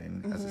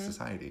evolving as a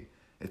society.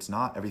 It's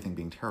not everything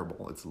being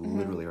terrible. It's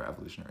literally our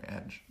evolutionary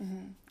edge.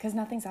 Because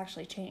nothing's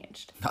actually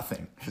changed.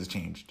 Nothing has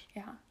changed.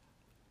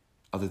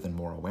 Other than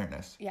more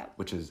awareness.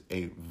 Which is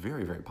a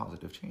very, very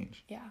positive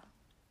change. I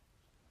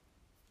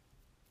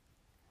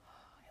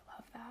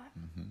love that.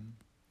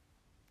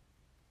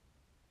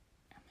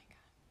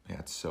 Yeah,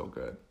 it's so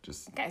good.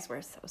 Just guys,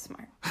 we're so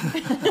smart.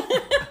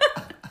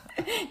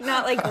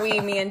 Not like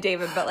me and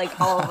David, but like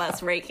all of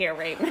us right here,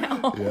 right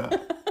now.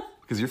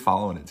 Because you're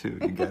following it too.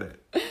 You get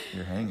it.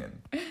 You're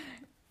hanging.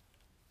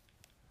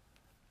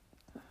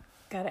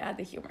 Gotta add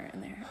the humor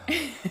in there.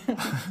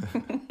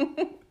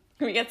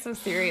 We get so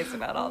serious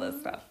about all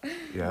this stuff.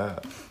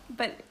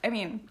 But I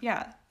mean,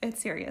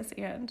 it's serious,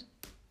 and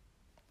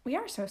we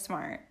are so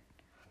smart.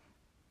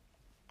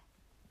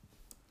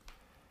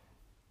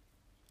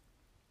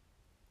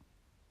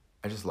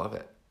 I just love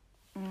it.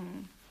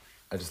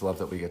 I just love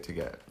that we get to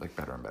get like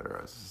better and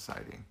better as a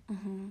society.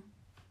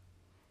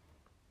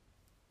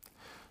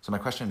 So my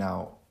question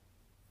now,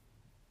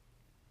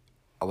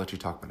 I'll let you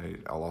talk, but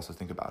I'll also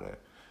think about it.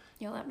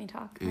 You'll let me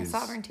talk. My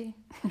sovereignty.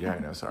 Yeah, I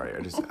know. Sorry.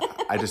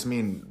 I just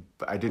mean,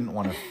 I didn't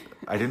want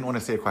to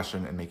say a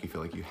question and make you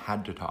feel like you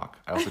had to talk.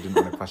 I also didn't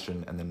want to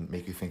question and then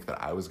make you think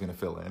that I was going to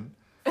fill in.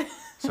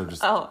 So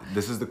just,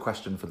 this is the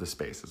question for the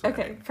space.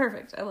 Okay,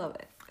 perfect. I love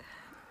it.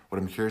 What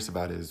I'm curious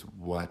about is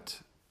what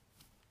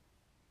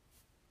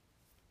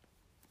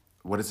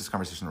does this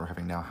conversation that we're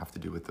having now have to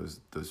do with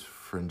those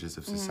fringes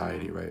of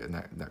society, right? And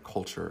that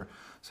culture.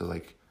 So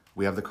like,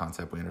 we have the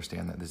concept, we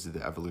understand that this is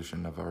the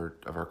evolution of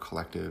our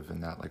collective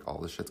and that like all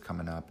this shit's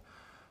coming up.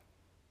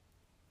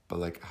 But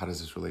like, how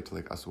does this relate to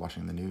like us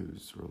watching the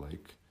news or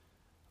like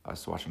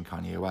us watching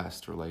Kanye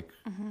West or like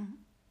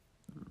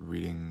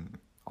reading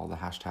all the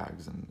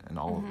hashtags and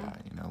all of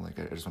that, you know? Like,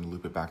 I just want to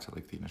loop it back to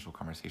like the initial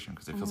conversation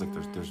because it feels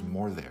like there's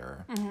more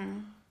there.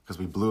 Because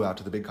we blew out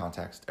to the big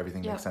context,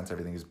 everything makes sense,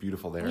 everything is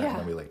beautiful there, and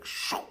then we like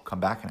come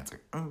back and it's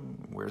like,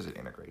 where does it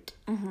integrate?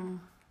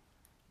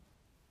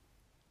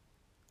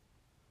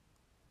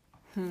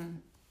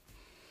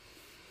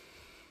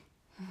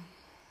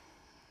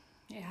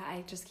 Yeah,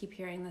 I just keep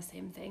hearing the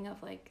same thing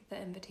of like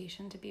the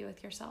invitation to be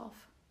with yourself.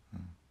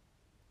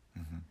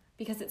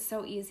 Because it's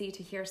so easy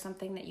to hear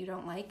something that you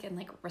don't like and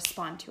like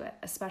respond to it,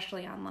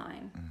 especially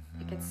online.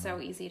 Like it's so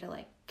easy to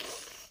like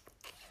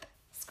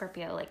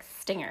Scorpio like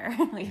stinger.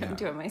 Like I'm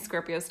doing my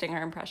Scorpio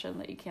stinger impression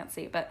that you can't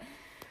see, but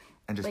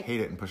and just like, hate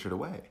it and push it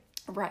away.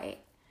 Right.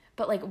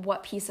 But like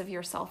what piece of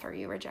yourself are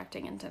you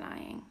rejecting and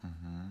denying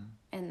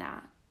in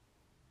that?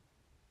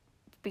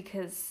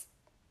 Because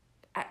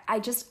I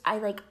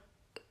like,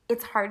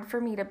 it's hard for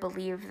me to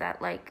believe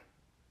that like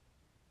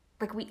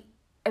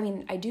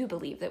I do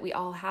believe that we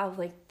all have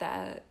like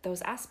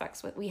those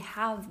aspects. We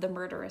have the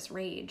murderous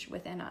rage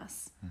within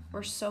us.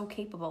 We're so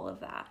capable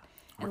of that.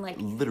 And like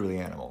literally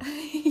animals.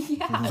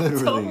 Yeah,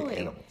 literally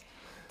animals.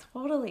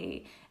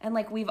 Totally. And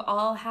like we've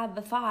all had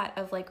the thought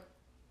of like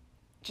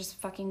just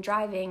fucking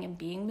driving and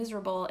being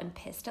miserable and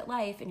pissed at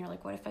life, and you're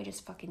like, what if I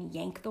just fucking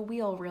yank the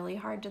wheel really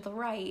hard to the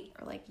right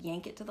or like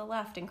yank it to the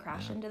left and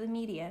crash into the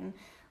median?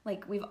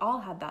 Like we've all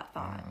had that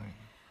thought.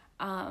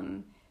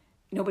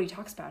 Nobody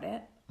talks about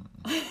it.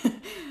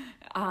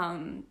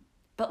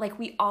 But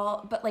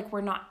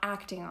we're not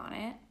acting on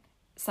it.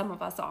 Some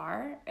of us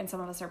are, and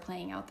some of us are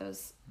playing out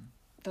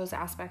those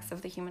aspects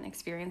of the human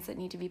experience that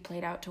need to be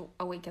played out to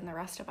awaken the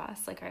rest of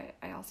us. Like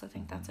I also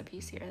think that's a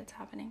piece here that's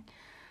happening.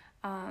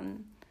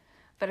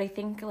 But I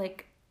think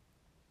like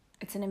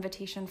it's an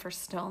invitation for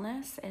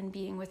stillness and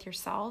being with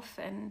yourself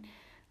and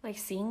like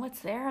seeing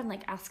what's there and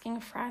like asking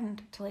a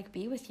friend to like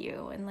be with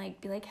you and like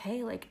be like,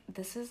 hey, like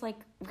this is like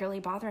really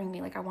bothering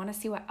me. Like I want to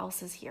see what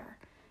else is here.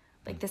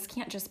 Like this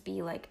can't just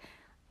be like,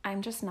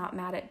 I'm just not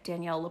mad at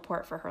Danielle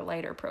Laporte for her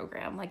lighter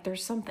program. Like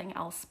there's something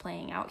else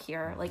playing out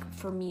here. Like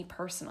for me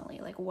personally,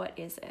 like what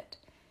is it?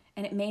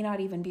 And it may not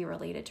even be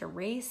related to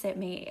race. It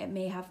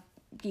may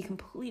be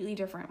completely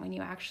different when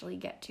you actually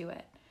get to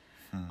it.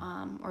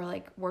 Or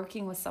like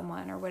working with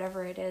someone or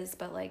whatever it is.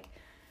 But like,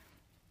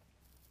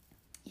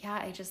 yeah,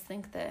 I just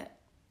think that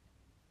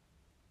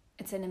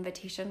it's an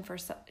invitation for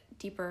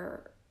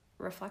deeper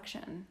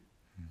reflection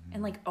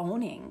and like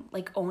owning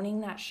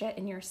that shit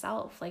in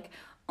yourself, like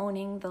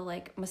owning the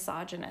like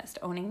misogynist,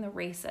 owning the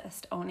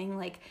racist, owning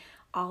like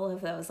all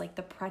of those, like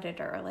the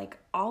predator, like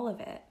all of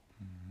it.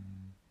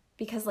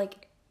 Because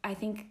like, I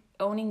think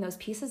owning those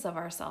pieces of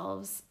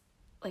ourselves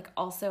like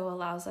also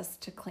allows us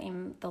to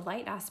claim the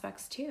light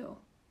aspects too.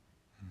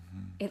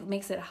 It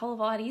makes it a hell of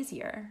a lot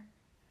easier.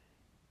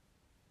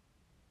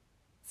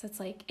 So it's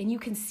like, and you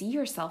can see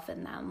yourself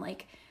in them.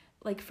 Like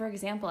for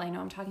example, I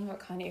know I'm talking about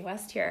Kanye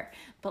West here,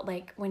 but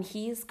like when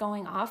he's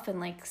going off and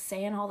like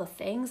saying all the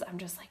things, I'm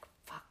just like,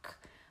 fuck,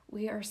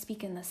 we are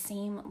speaking the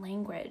same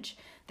language.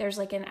 There's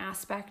like an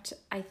aspect,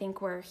 I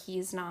think, where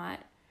he's not,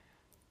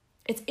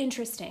 it's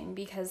interesting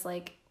because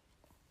like,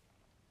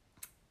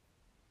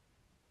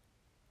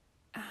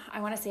 I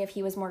want to say if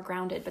he was more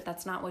grounded, but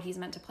that's not what he's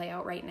meant to play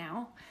out right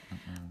now.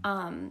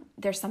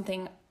 There's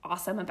something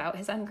awesome about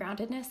his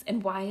ungroundedness.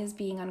 And why is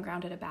being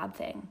ungrounded a bad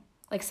thing?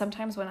 Like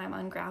sometimes when I'm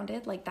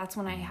ungrounded, like that's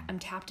when I'm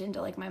tapped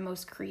into like my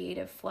most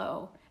creative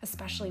flow,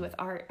 especially with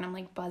art, and I'm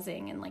like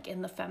buzzing and like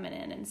in the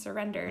feminine and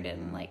surrendered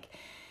and like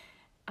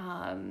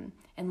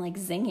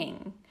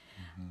zinging.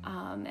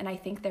 And I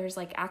think there's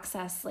like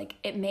access, like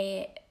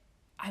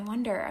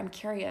I'm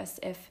curious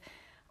if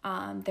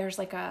there's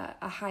like a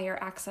higher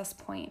access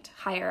point,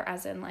 higher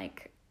as in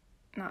like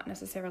not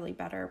necessarily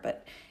better,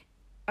 but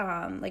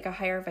like a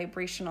higher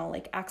vibrational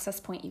like access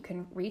point you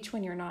can reach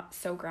when you're not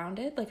so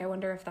grounded. Like I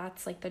wonder if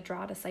that's like the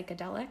draw to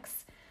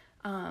psychedelics,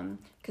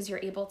 because you're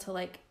able to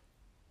like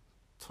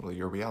totally,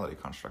 your reality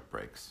construct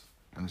breaks,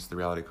 and it's the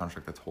reality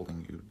construct that's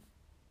holding you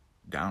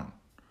down,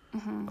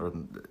 or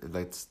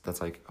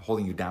that's like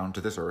holding you down to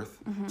this earth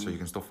so you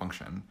can still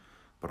function,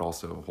 but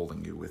also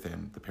holding you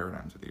within the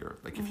paradigms of the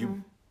earth. Like if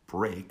you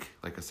break,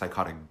 like a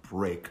psychotic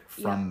break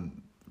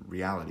from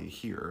reality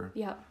here,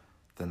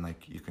 then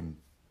like you can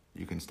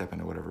step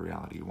into whatever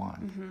reality you want.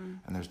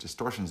 And there's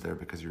distortions there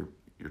because you're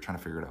trying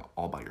to figure it out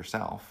all by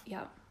yourself.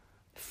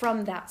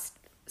 From that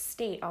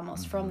state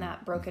almost from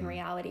that broken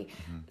reality.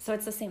 So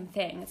it's the same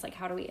thing. It's like,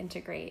 how do we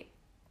integrate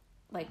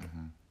like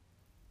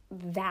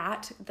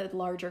that, the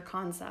larger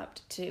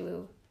concept,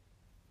 to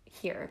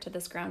here, to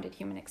this grounded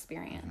human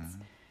experience?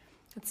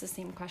 It's the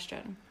same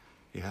question.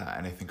 Yeah,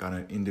 and I think on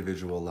an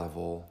individual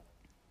level,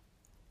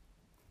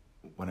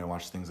 when I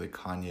watch things like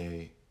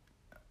Kanye,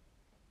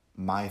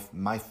 my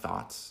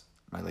thoughts,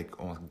 my like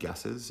almost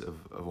guesses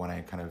of when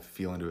I kind of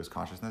feel into his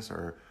consciousness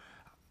are,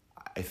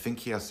 I think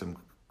he has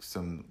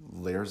some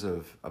layers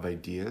of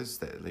ideas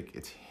that like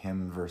it's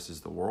him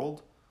versus the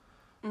world,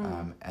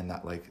 and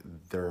that like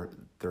there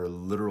are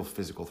literal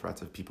physical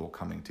threats of people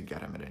coming to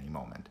get him at any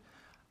moment.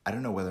 I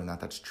don't know whether or not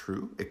that's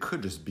true. It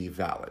could just be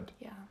valid.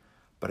 Yeah.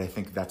 But I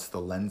think that's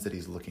the lens that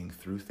he's looking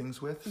through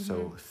things with.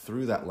 So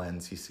through that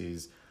lens, he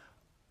sees,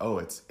 oh,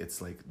 it's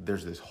like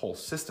there's this whole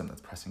system that's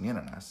pressing in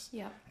on us.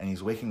 Yeah. And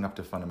he's waking up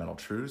to fundamental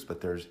truths,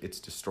 but it's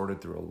distorted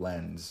through a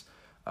lens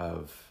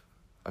of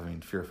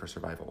fear for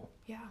survival.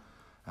 Yeah.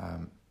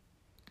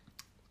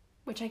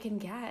 Which I can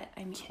get.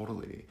 I mean,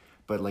 totally.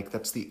 But like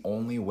that's the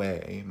only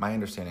way, my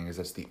understanding is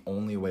that's the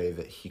only way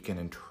that he can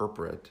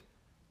interpret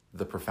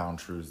the profound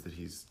truths that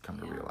he's come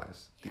to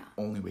realize. The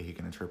only way he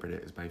can interpret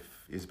it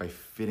is by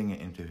fitting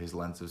it into his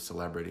lens of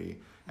celebrity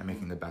and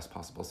making the best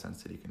possible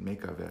sense that he can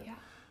make of it. Yeah.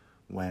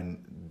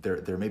 When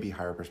there may be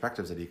higher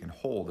perspectives that he can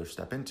hold or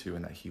step into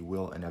and that he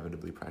will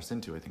inevitably press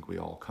into. I think we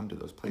all come to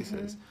those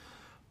places.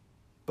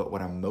 But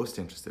what I'm most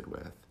interested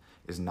with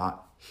is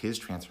not his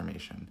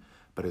transformation,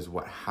 but is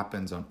what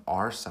happens on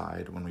our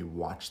side when we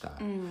watch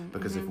that.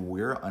 Because if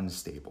we're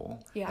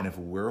unstable and if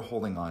we're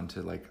holding on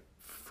to like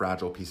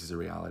fragile pieces of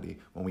reality,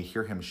 when we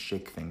hear him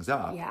shake things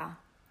up,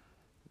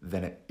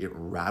 then it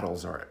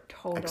rattles our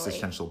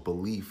existential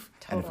belief.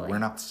 And if we're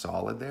not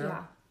solid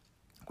there,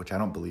 which I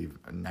don't believe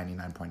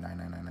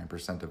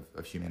 99.9999%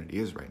 of humanity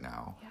is right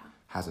now,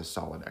 has a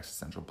solid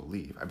existential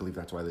belief. I believe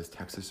that's why this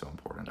text is so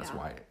important. That's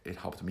why it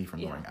helped me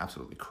from going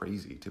absolutely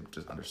crazy to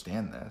just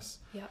understand this.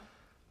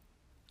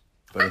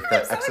 But if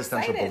that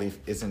existential belief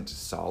isn't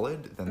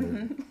solid,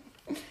 then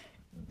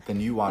then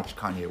you watch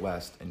Kanye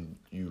West and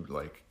you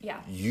like,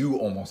 you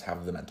almost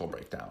have the mental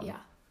breakdown.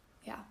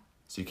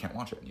 So you can't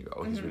watch it and you go,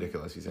 oh, he's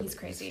ridiculous. He's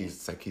crazy.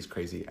 He's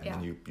crazy. And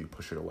then you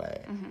push it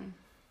away.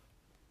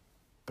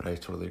 But I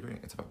totally agree.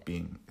 It's about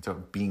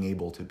being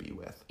able to be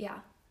with. Yeah.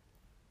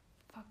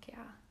 Fuck yeah.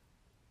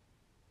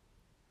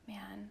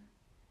 Man.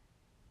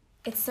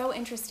 It's so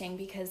interesting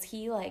because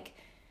he like,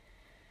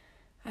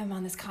 I'm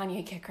on this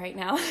Kanye kick right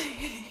now.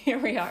 Here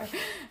we are.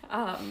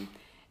 And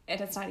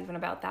it's not even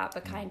about that,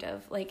 but kind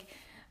of like,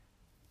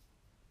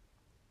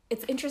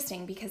 it's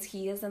interesting because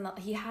he has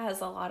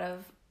a lot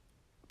of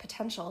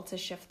potential to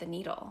shift the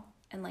needle,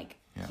 and like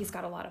he's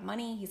got a lot of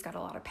money, he's got a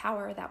lot of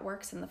power that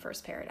works in the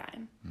first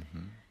paradigm,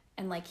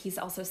 and like he's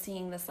also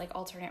seeing this like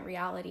alternate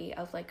reality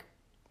of like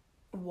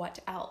what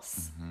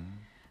else.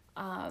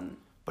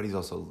 But he's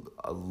also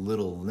a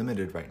little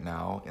limited right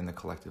now in the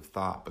collective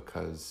thought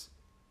because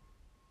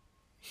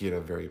he had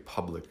a very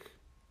public,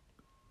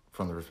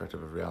 from the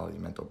perspective of reality,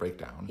 mental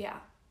breakdown.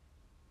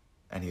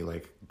 And he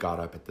like got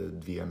up at the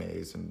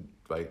VMAs and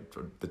like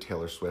the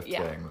Taylor Swift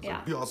thing. Was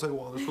like, Beyonce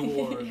won this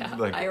award.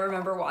 Like, I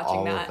remember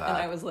watching that and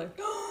I was like,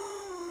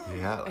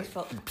 like, I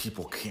felt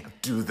people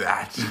can't do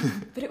that.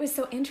 But it was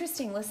so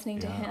interesting listening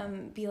to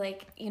him be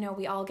like,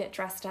 we all get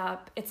dressed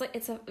up. It's like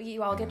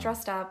you all get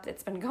dressed up.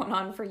 It's been going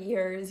on for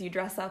years. You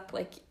dress up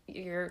like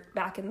you're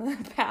back in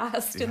the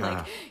past, and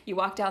like you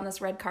walk down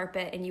this red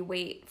carpet and you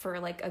wait for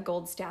like a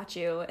gold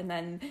statue, and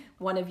then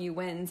one of you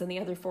wins and the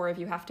other four of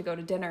you have to go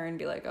to dinner and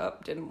be like, oh,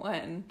 didn't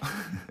win.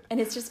 And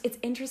it's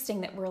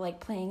interesting that we're like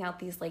playing out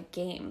these like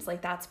games.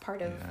 Like that's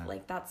part of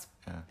like that's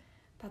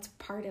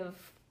part of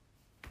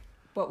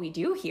what we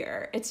do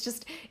here.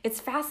 It's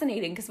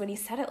fascinating because when he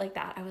said it like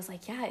that, I was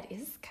like, yeah, it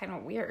is kind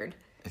of weird.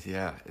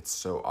 Yeah, it's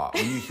so odd.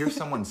 When you hear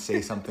someone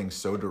say something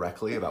so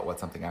directly about what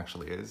something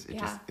actually is,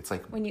 it's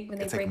like when they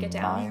it's break like it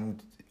down,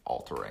 mind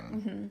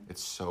altering.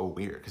 It's so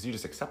weird because you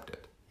just accept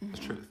it as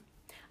truth.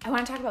 I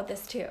want to talk about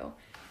this too.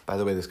 By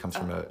the way, this comes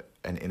from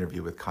an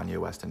interview with Kanye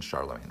West and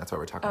Charlemagne. That's why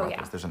we're talking about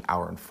this. There's an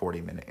hour and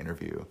 40-minute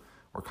interview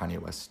where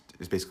Kanye West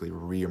is basically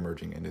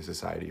re-emerging into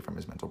society from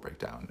his mental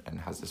breakdown and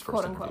has this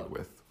first interview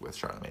with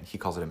Charlemagne. He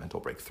calls it a mental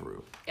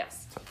breakthrough.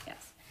 Yes.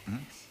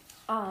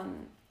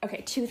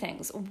 Okay, two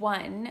things.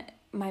 One,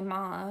 my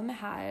mom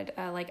had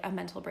a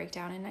mental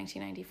breakdown in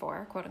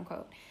 1994, quote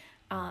unquote.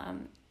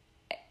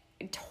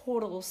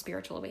 Total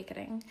spiritual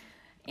awakening.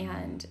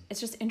 And it's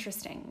just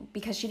interesting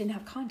because she didn't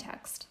have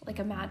context. Like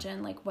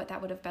imagine like what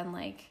that would have been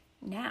like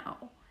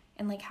now.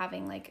 And like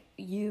having like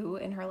you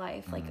in her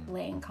life, like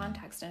laying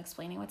context and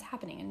explaining what's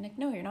happening. And like,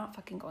 no, you're not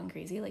fucking going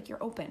crazy. Like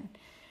you're open.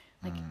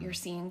 Like you're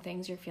seeing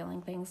things, you're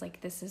feeling things,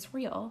 like this is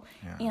real.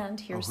 And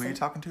here's who are you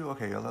talking to?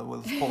 Okay,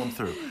 let's pull them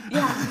through.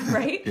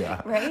 Right?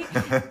 Right?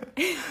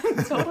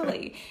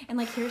 Totally. And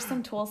like, here's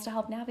some tools to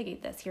help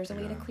navigate this. Here's a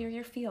way to clear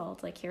your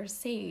field. Like here's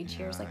sage.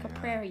 Here's like a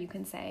prayer you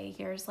can say.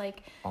 Here's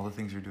like... all the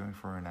things you're doing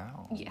for her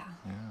now. Yeah.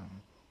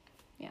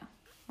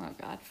 Oh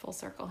God, full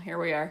circle. Here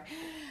we are.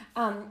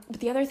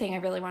 But the other thing I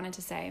really wanted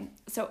to say,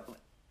 so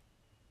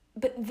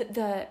but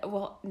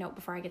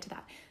before I get to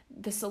that,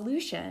 the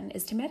solution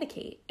is to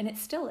medicate, and it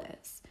still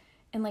is.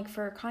 And like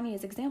for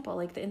Kanye's example,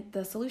 like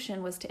the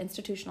solution was to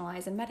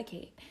institutionalize and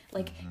medicate,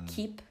 like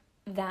keep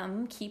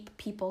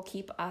people,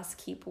 keep us,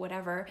 keep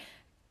whatever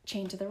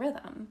chained to the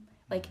rhythm.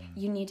 Like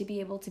you need to be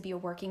able to be a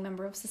working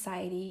member of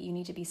society. You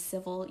need to be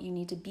civil. You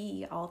need to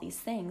be all these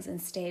things and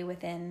stay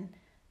within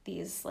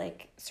these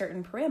like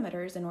certain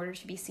parameters in order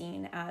to be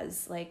seen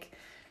as like,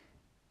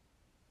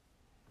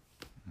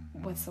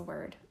 what's the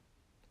word?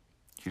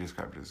 You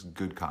described it as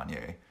good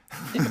Kanye.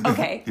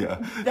 Okay.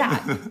 Yeah.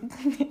 That.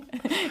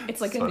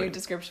 It's like a new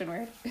description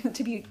word.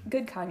 To be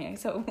good Kanye.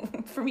 So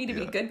for me to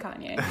be good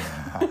Kanye.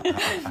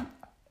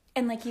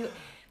 And like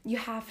you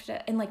have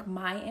to, and like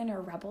my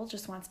inner rebel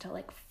just wants to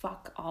like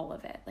fuck all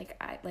of it. Like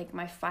I like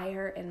my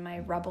fire and my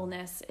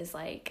rebelness is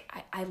like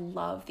I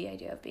love the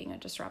idea of being a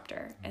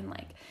disruptor. And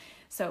like,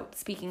 so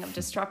speaking of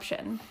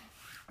disruption,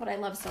 what I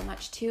love so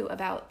much too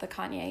about the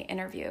Kanye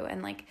interview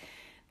and like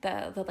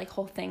the like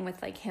whole thing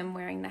with like him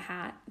wearing the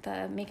hat,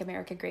 the Make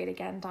America Great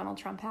Again Donald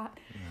Trump hat.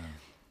 Yeah.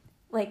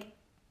 Like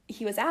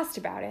he was asked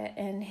about it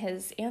and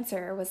his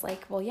answer was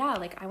like, well, yeah,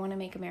 like I want to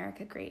make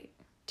America great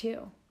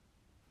too.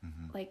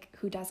 Like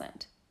who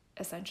doesn't,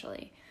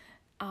 essentially.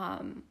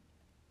 And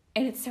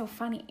it's so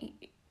funny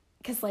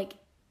because like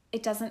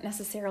it doesn't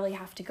necessarily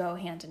have to go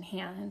hand in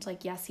hand.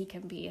 Like, yes, he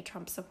can be a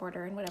Trump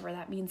supporter and whatever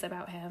that means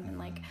about him and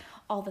like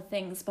all the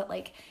things, but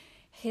like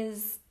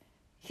his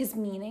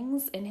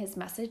meanings and his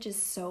message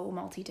is so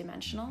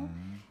multidimensional.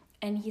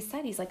 And he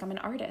said, he's like, I'm an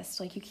artist.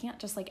 Like, you can't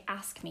just like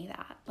ask me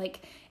that.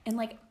 Like, and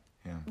like,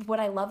 what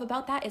I love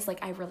about that is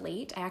like, I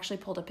relate. I actually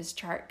pulled up his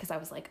chart because I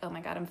was like, oh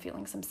my God, I'm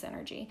feeling some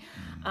synergy.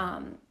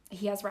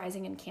 He has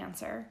rising in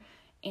Cancer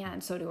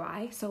and so do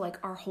I. So like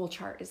our whole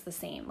chart is the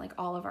same. Like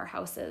all of our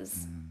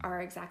houses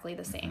are exactly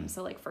the same.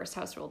 So like first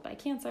house ruled by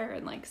Cancer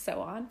and like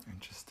so on.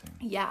 Interesting.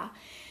 Yeah.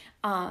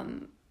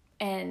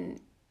 And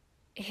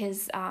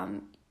his,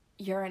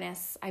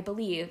 Uranus, I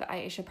believe,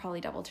 I should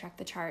probably double check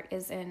the chart,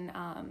 is in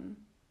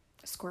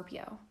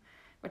Scorpio,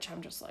 which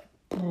I'm just like,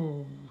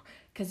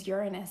 because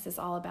Uranus is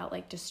all about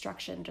like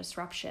destruction,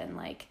 disruption,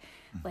 like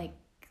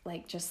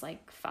just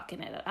like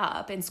fucking it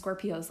up. And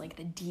Scorpio is like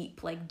the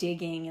deep, like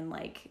digging and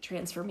like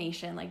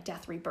transformation, like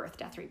death, rebirth,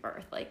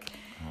 like.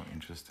 Oh,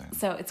 interesting.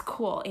 So it's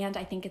cool. And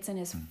I think it's in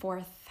his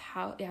fourth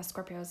house. Yeah,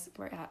 Scorpio's,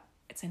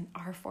 it's in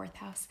our fourth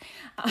house,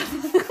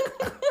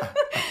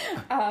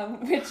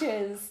 which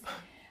is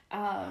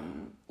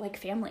like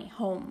family,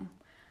 home.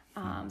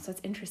 So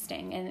it's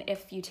interesting. And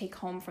if you take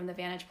home from the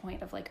vantage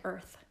point of like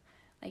Earth,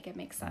 like it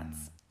makes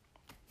sense.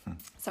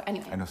 So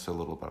anyway. I know so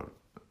little about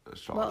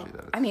astrology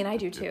that I mean, I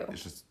do too.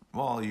 It's just,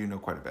 well, you know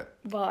quite a bit.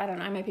 Well, I don't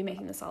know. I might be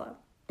making this all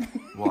up.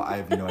 Well, I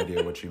have no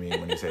idea what you mean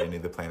when you say any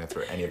of the planets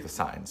or any of the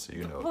signs. So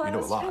you know, well, you know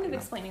a lot. Kind of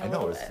explaining I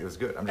know it was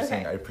good. I'm just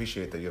saying I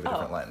appreciate that you have a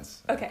different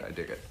lens. Okay, I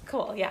dig it.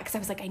 Cool. Yeah, because I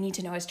was like, I need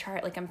to know his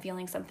chart. Like, I'm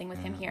feeling something with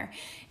him here,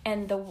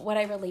 and what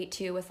I relate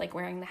to with like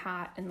wearing the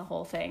hat and the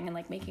whole thing, and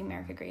like making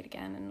America great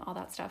again and all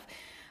that stuff,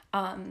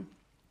 and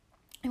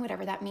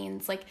whatever that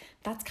means. Like,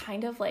 that's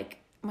kind of like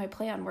my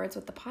play on words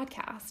with the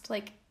podcast.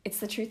 Like, it's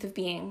the truth of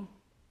being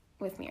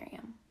with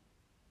Miriam,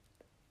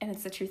 and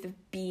it's the truth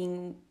of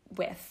being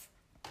with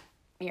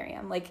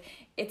Miriam. Like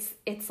it's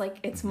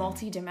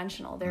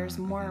multi-dimensional. There's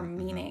more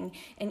meaning,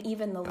 and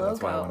even the logo.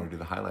 That's why I want to do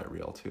the highlight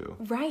reel too.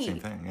 Right. Same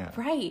thing. Yeah.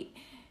 Right.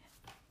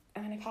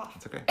 I'm gonna cough.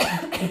 It's okay.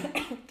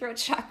 Throat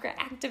chakra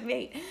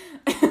activate.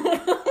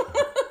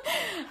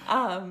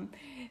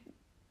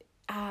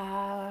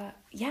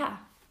 Yeah.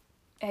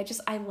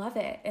 I love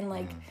it, and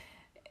like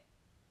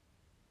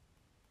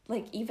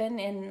even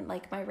in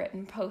like my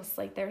written posts,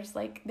 like there's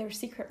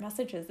secret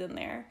messages in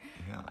there.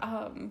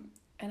 Yeah.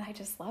 And I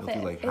just love You'll it.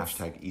 Do like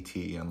hashtag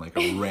ET on like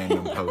a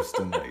random post,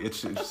 and like,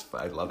 it's just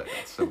I love it.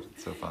 It's so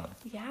fun.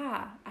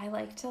 Yeah, I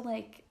like to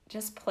like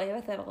just play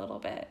with it a little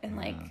bit and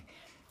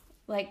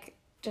like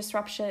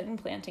disruption,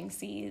 planting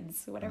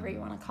seeds, whatever you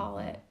want to call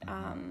it.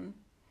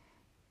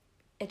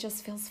 It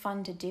just feels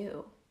fun to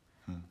do.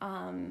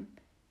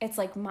 It's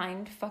like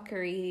mind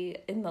fuckery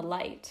in the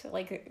light,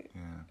 like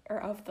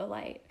or of the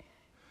light.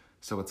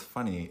 So what's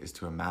funny is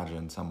to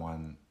imagine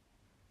someone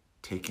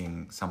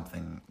taking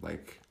something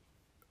like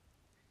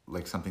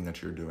something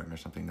that you're doing or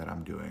something that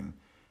I'm doing,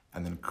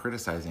 and then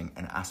criticizing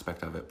an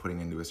aspect of it, putting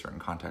into a certain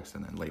context,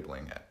 and then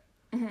labeling it.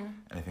 And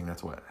I think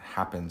that's what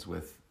happens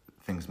with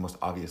things most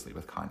obviously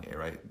with Kanye,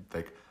 right?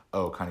 Like,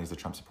 oh, Kanye's a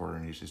Trump supporter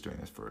and he's just doing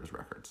this for his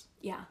records.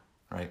 Yeah.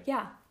 Right?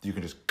 Yeah. You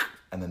can just,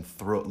 and then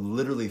throw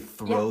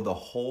the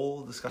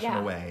whole discussion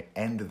away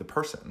and the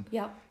person.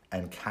 Yep.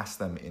 And cast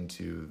them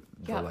into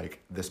the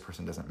like, this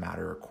person doesn't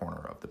matter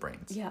corner of the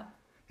brains. Yeah.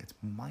 It's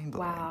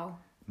mind-blowing. Wow.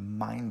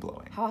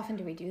 Mind-blowing. How often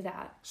do we do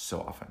that?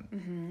 So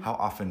often. How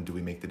often do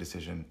we make the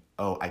decision,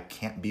 oh, I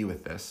can't be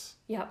with this,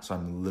 so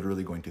I'm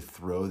literally going to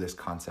throw this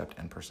concept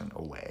and person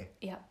away?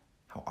 Yep.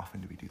 How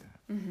often do we do that?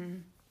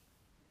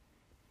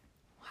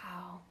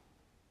 Wow.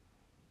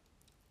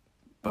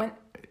 But,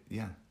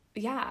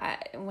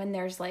 when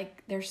there's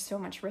so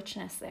much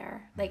richness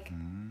there. Like,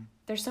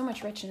 there's so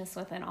much richness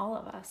within all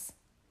of us.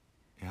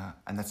 Yeah.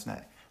 And that's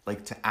not,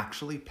 like, to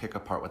actually pick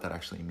apart what that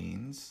actually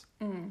means,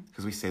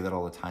 because we say that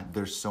all the time.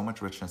 There's so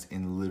much richness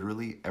in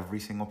literally every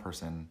single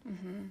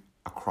person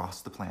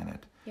across the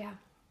planet. Yeah.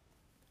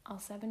 All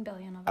 7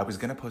 billion of us. I was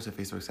going to post a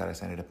Facebook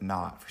status. I ended up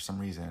not for some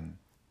reason.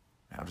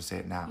 I'll just say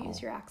it now.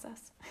 Use your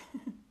access.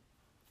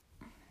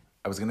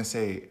 I was going to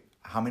say,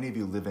 how many of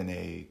you live in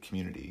a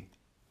community?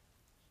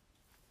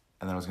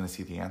 And then I was going to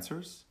see the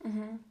answers.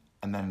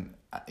 And then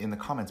in the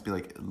comments be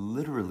like,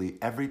 literally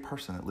every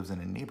person that lives in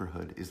a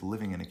neighborhood is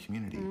living in a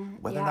community.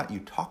 Whether or not you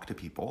talk to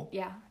people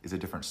is a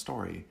different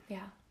story.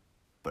 Yeah.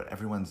 But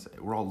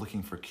we're all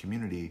looking for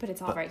community. But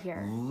it's all right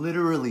here.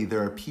 Literally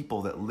there are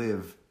people that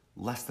live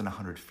less than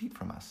 100 feet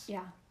from us.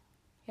 Yeah.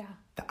 Yeah.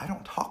 That I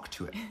don't talk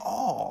to at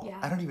all. Yeah.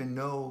 I don't even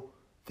know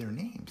their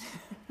names.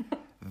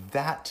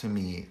 That to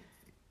me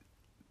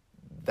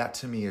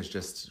is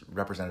just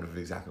representative of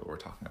exactly what we're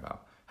talking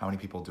about. How many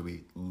people do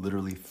we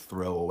literally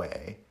throw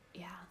away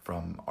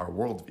from our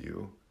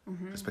worldview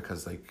just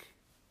because, like,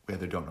 we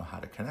either don't know how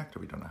to connect, or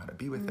we don't know how to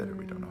be with it, or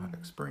we don't know how to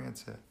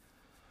experience it.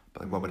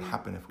 But like, what would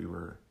happen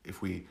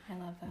if we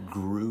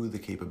grew the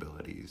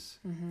capabilities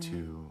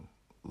to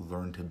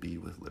learn to be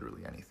with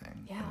literally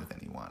anything and with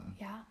anyone?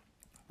 Yeah.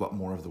 What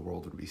more of the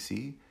world would we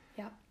see?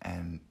 Yeah.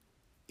 And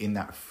in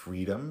that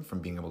freedom from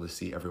being able to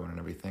see everyone and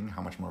everything,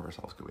 how much more of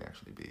ourselves could we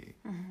actually be?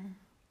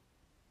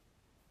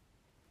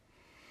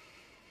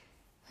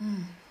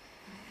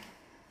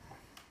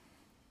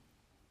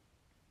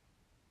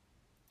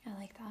 I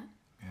like that.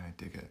 Yeah, I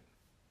dig it.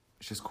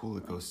 It's just cool.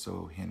 It goes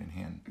so hand in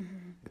hand.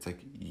 It's like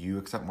you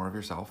accept more of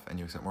yourself and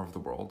you accept more of the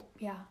world.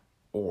 Yeah.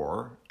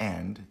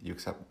 And you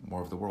accept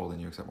more of the world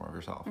and you accept more of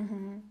yourself.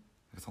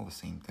 It's all the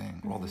same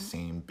thing. We're all the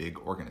same big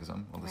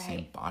organism. We're all the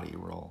same body.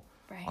 We're all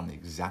on the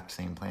exact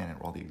same planet.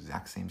 We're all the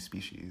exact same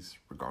species,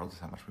 regardless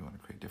of how much we want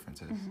to create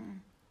differences.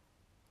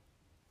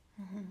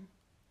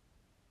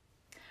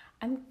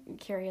 I'm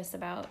curious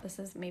about, this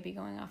is maybe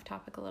going off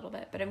topic a little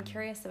bit, but I'm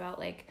curious about,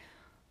 like,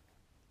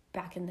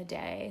 back in the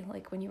day,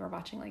 like when you were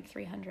watching like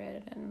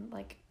 300 and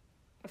like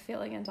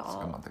feeling into all.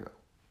 Like a month ago.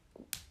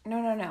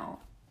 No.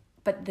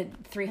 But the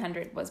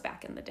 300 was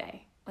back in the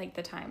day, like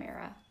the time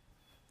era.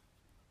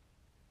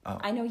 Oh.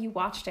 I know you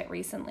watched it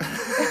recently.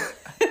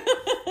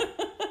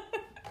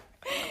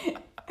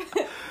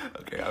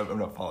 Okay, I'm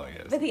not following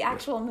it. But the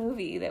actual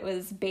movie that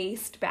was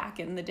based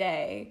back in the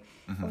day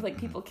of like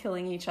people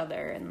killing each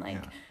other and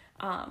like,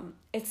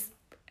 it's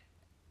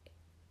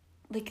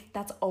like,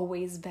 that's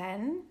always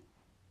been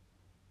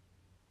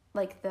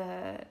like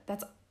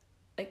that's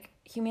like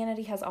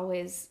humanity has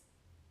always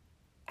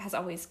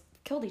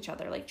killed each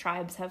other. Like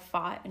tribes have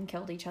fought and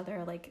killed each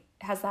other. Like,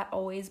 has that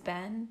always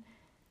been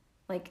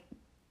like?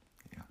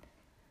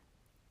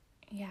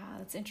 Yeah,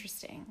 that's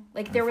interesting.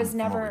 Like there was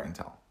never. From what we can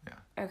tell.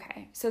 Yeah.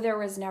 Okay, so there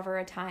was never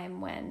a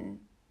time when,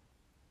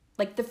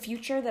 like, the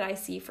future that I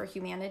see for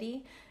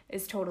humanity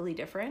is totally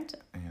different.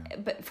 Yeah.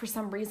 But for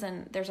some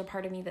reason, there's a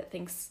part of me that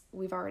thinks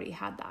we've already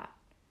had that.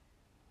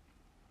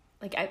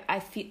 Like, I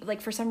feel like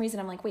for some reason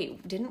I'm like,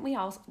 wait, didn't we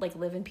all like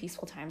live in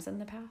peaceful times in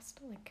the past?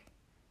 Like,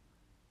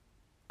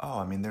 oh,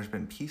 I mean, there's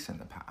been peace in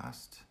the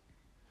past,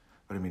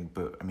 but I mean,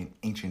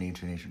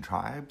 ancient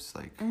tribes.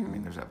 Like, I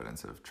mean, there's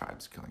evidence of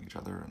tribes killing each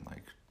other and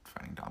like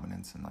finding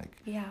dominance and like,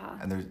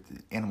 and there's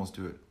animals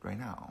do it right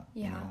now.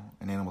 You know,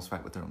 and animals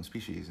fight with their own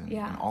species,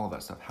 and all of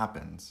that stuff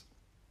happens.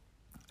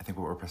 I think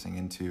what we're pressing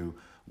into,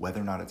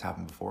 whether or not it's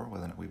happened before,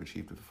 whether or not we've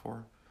achieved it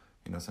before.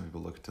 You know, some people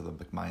look to the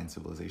like Mayan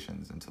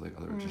civilizations and to like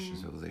other Egyptian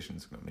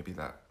civilizations. Maybe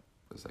that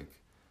was like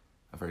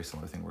a very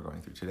similar thing we're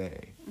going through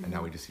today, and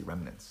now we just see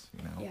remnants.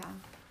 You know. Yeah.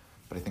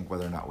 But I think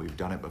whether or not we've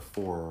done it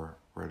before,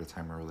 we're at a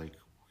time where like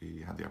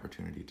we have the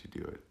opportunity to do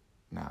it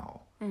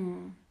now,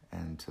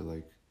 and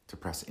to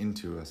press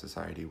into a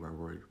society where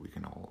we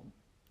can all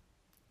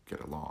get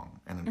along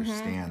and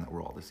understand that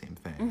we're all the same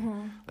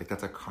thing. Like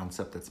that's a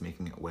concept that's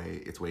making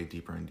its way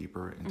deeper and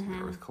deeper into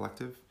the Earth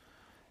Collective,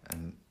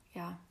 and.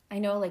 Yeah. I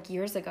know, like,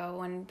 years ago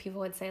when people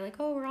would say, like,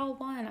 oh, we're all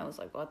one. I was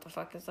like, what the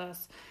fuck is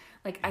this?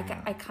 Like, I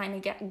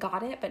kind of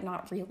got it, but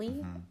not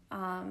really.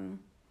 And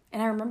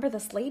I remember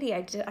this lady,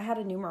 I had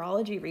a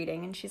numerology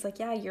reading, and she's like,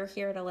 yeah, you're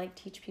here to, like,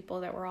 teach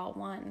people that we're all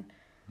one.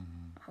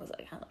 I was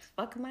like, how the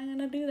fuck am I going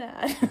to do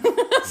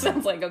that?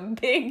 Sounds like a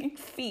big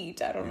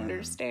feat. I don't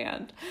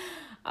understand.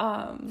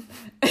 Because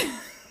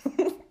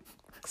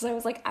I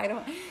was like, I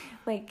don't,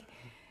 like,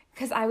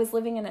 because I was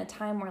living in a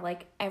time where,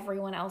 like,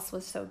 everyone else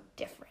was so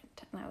different.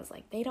 And I was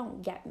like, they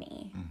don't get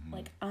me.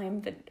 Like,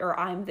 I'm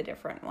the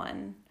different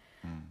one.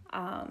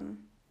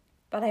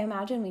 But I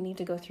imagine we need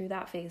to go through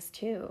that phase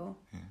too.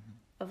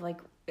 Of like,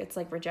 it's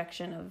like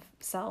rejection of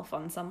self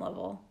on some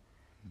level.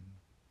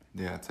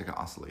 Yeah, it's like an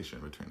oscillation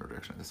between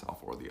rejection of the self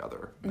or the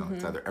other. You know,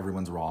 it's either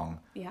everyone's wrong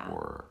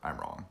or I'm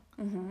wrong.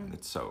 And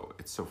it's so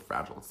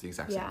fragile. It's the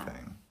exact same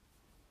thing.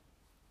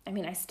 I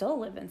mean, I still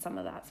live in some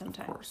of that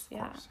sometimes. Of course,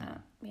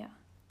 yeah.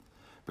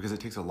 Because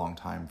it takes a long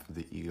time for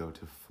the ego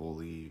to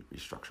fully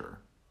restructure.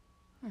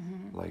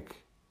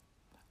 Like,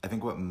 I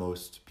think what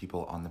most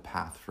people on the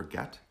path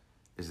forget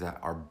is that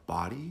our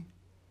body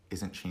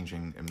isn't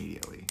changing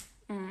immediately.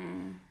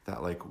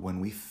 That like when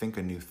we think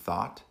a new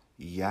thought,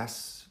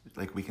 yes,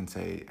 like we can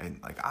say, and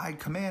like, I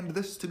command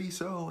this to be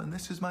so, and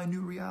this is my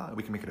new reality.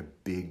 We can make it a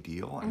big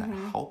deal, and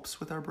that helps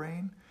with our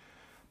brain.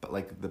 But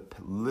like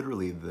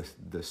literally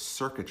the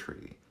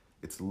circuitry,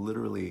 it's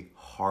literally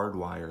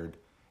hardwired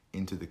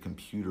into the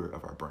computer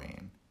of our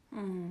brain.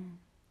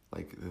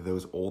 Like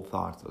those old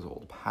thoughts, those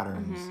old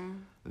patterns,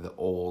 the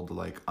old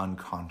like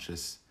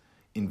unconscious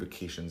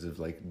invocations of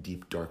like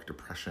deep dark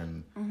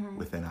depression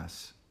within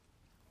us.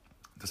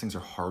 Those things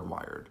are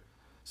hardwired.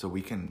 So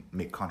we can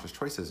make conscious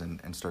choices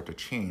and start to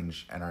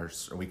change, and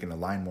we can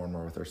align more and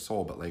more with our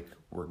soul. But like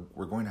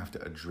we're going to have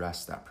to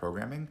address that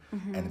programming,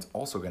 and it's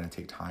also going to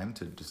take time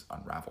to just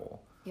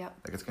unravel. Yep.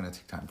 Like it's going to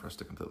take time for us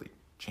to completely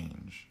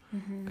change.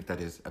 Like that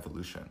is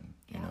evolution.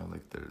 You know,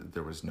 like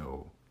there was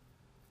no,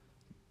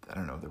 I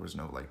don't know, there was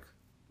no like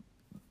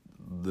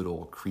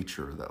little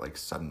creature that like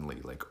suddenly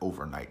like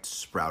overnight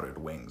sprouted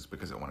wings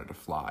because it wanted to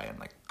fly and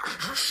like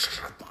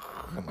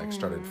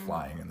started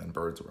flying, and then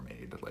birds were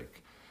made.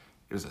 Like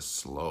it was a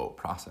slow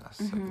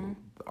process. Like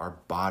our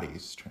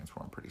bodies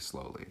transform pretty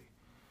slowly.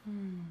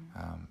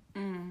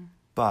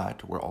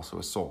 But we're also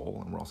a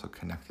soul, and we're also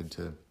connected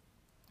to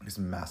this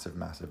massive,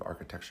 massive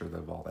architecture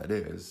of all that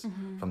is.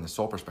 From the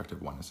soul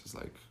perspective, oneness is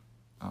like,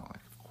 oh,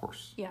 like of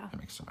course, it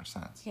makes so much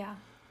sense. Yeah.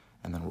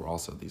 And then we're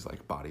also these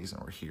like bodies,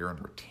 and we're here, and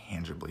we're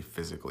tangibly,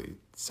 physically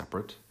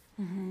separate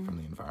from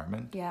the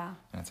environment. Yeah.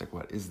 And it's like,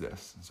 what is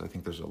this? So I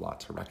think there's a lot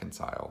to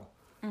reconcile.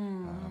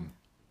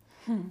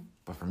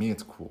 But for me,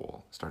 it's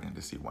cool starting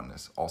to see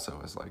oneness also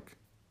as like,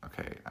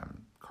 okay,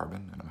 I'm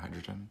carbon and I'm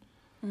hydrogen,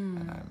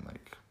 and I'm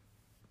like,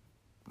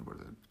 what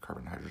is it?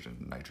 Carbon,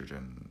 hydrogen,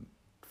 nitrogen,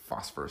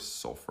 phosphorus,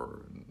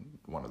 sulfur, and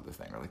one other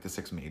thing, or like the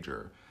 6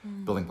 major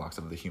building blocks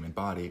of the human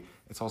body.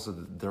 It's also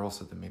they're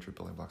also the major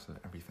building blocks of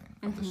everything,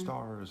 of the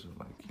stars, or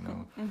like, you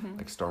know,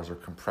 like stars are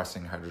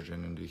compressing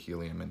hydrogen into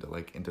helium,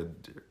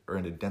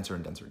 into denser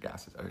and denser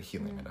gases, or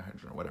helium into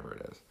hydrogen, or whatever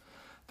it is.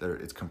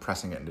 It's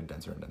compressing it into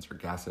denser and denser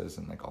gases,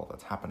 and like all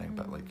that's happening.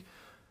 But like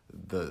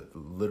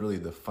literally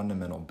the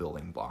fundamental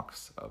building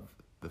blocks of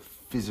the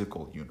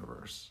physical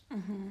universe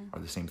are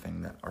the same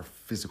thing that our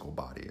physical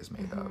body is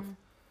made of.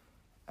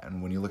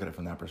 And when you look at it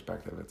from that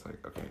perspective, it's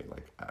like, okay,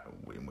 like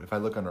if I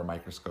look under a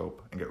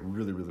microscope and get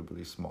really, really,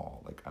 really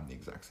small, like I'm the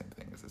exact same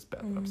thing as this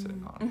bed that I'm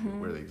sitting on.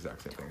 We're the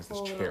exact same thing as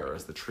this chair,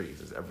 as the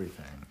trees, as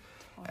everything.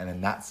 And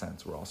in that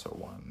sense, we're also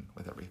one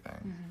with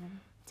everything.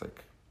 It's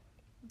like...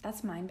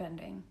 That's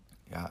mind-bending.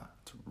 Yeah,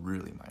 it's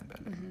really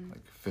mind-bending.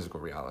 Like physical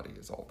reality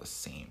is all the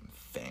same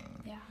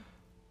thing. Yeah.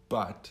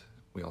 But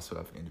we also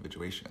have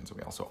individuations, and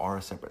we also are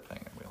a separate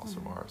thing, and we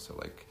also are. So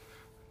like,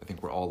 I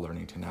think we're all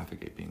learning to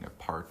navigate being a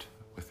part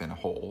within a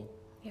whole.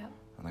 Yeah.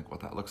 And like what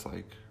that looks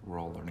like, we're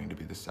all learning to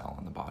be the cell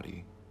in the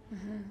body.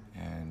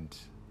 And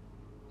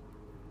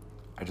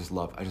I just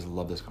love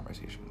this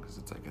conversation, because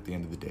it's like, at the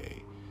end of the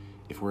day,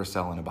 if we're a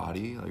cell in a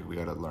body, like we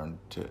got to learn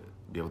to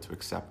be able to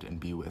accept and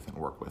be with and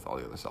work with all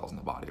the other cells in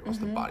the body, or else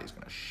the body's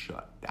going to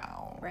shut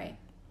down. Right.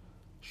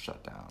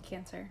 Shut down.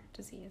 Cancer,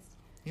 disease.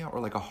 Yeah,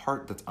 or like a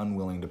heart that's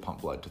unwilling to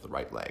pump blood to the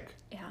right leg.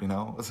 Yeah. You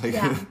know? It's like,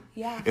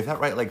 yeah. If that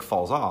right leg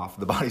falls off,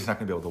 the body's not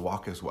going to be able to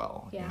walk as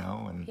well, you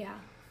know? And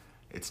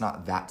it's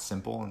not that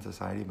simple in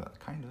society, but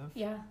kind of.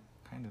 Yeah.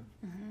 Kind of.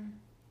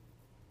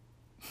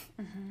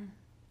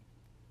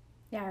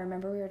 Yeah, I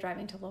remember we were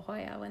driving to La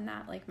Jolla when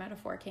that like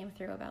metaphor came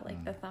through about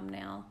like the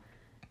thumbnail.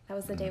 That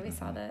was the day we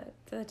saw the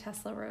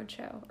Tesla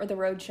Roadshow, or the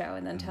Roadshow,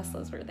 and then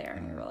Teslas were there,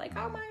 and we were like,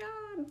 oh my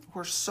God.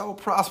 We're so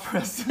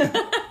prosperous. We're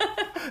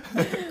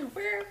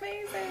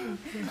amazing.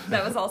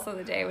 That was also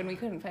the day when we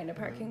couldn't find a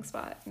parking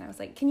spot. And I was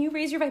like, can you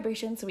raise your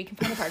vibration so we can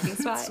find a parking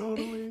spot?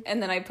 Totally.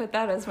 And then I put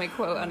that as my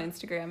quote on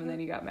Instagram, and then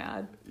you got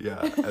mad.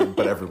 Yeah,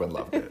 but everyone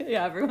loved it.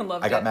 Yeah, everyone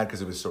loved it. I got mad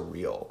because it was so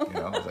real, you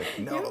know? I was like,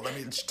 no, let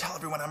me just tell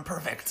everyone I'm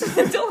perfect.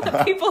 Don't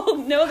let people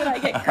know that I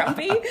get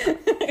grumpy.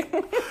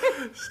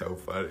 So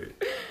funny.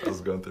 I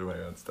was going through my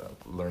own stuff,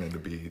 learning to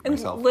be and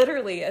myself.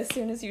 Literally, as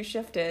soon as you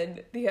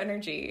shifted the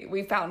energy,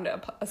 we found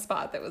a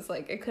spot that was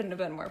like, it couldn't have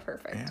been more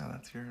perfect. Yeah,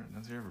 that's your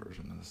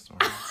version of the story.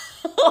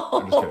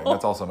 I'm just kidding.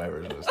 That's also my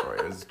version of the story.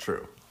 It's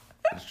true.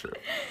 It's true.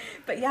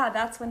 But yeah,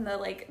 that's when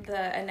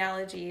the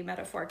analogy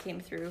metaphor came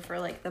through for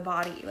like the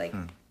body, like.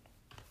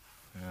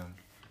 Yeah.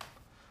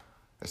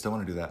 I still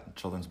want to do that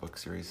children's book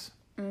series.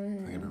 I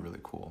think it'd be really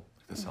cool.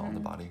 The cell in the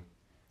body.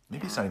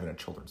 Maybe it's not even a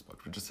children's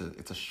book, but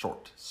it's a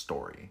short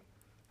story.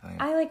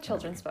 I like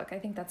children's book. I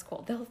think that's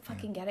cool. They'll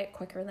fucking get it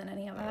quicker than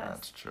any of us. Yeah,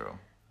 that's true.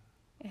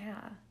 Yeah.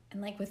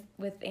 And like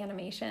with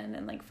animation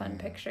and like fun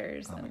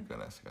pictures. Oh my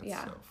goodness. It's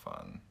so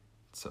fun.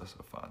 It's so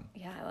fun.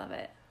 Yeah, I love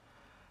it.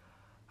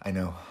 I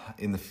know.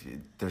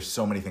 There's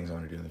so many things I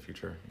want to do in the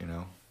future, you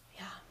know?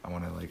 Yeah. I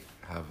want to like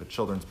have a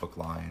children's book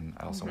line.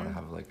 I also want to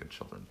have like a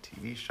children's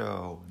TV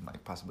show, and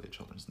like possibly a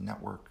children's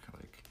network,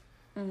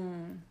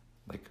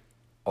 like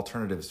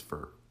alternatives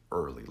for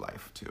early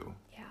life too.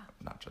 Yeah.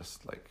 Not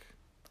just like.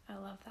 I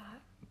love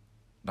that.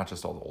 Not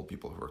just all the old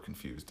people who are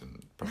confused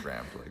and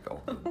programmed, like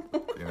all the,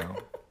 you know,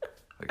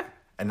 like,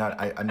 and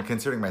I'm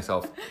considering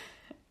myself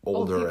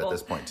older at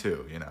this point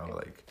too, you know,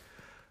 like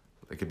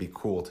could be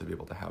cool to be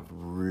able to have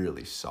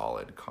really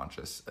solid,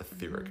 conscious,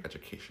 etheric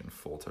education,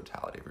 full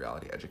totality of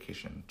reality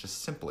education,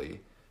 just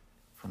simply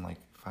from like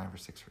 5 or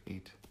 6 or 8.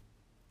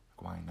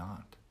 Like, why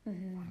not?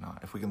 Why not?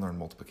 If we can learn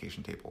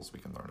multiplication tables, we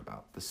can learn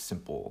about the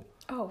simple.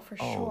 Oh, for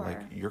sure.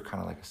 Like you're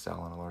kind of like a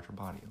cell in a larger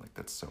body. Like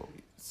that's so.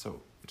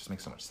 It just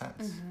makes so much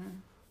sense.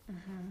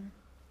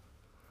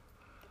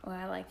 Well,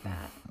 I like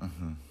that.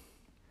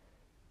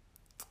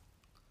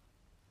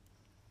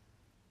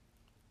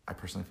 I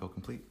personally feel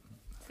complete.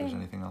 If Same. there's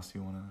anything else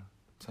you want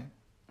to say?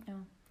 No.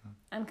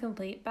 I'm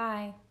complete.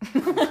 Bye.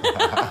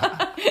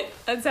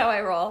 That's how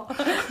I roll.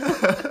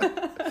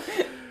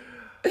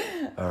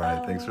 All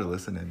right. Thanks for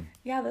listening.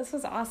 Yeah, this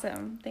was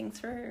awesome. Thanks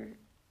for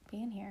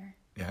being here.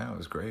 Yeah, it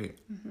was great.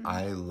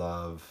 I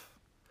love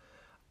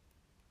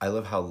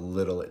how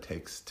little it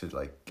takes to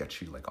like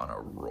get you like on a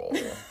roll.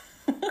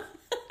 I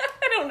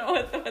don't know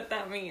what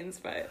that means,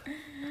 but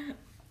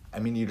I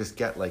mean, you just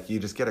get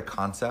a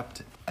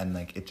concept, and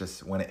like it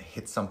just, when it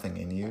hits something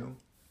in you,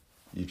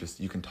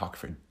 you can talk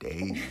for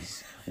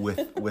days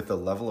with a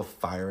level of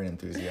fire and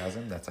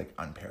enthusiasm that's like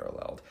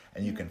unparalleled,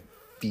 and you can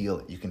feel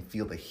it. You can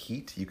feel the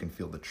heat. You can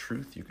feel the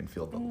truth. You can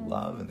feel the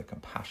love and the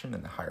compassion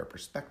and the higher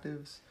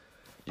perspectives.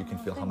 You can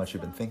feel how much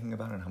you've been thinking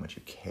about it and how much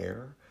you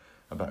care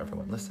about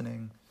everyone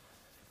listening.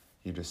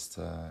 You just,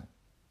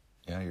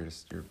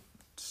 you're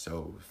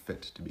so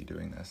fit to be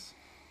doing this.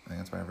 I think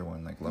that's why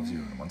everyone like loves you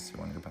and wants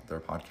you on their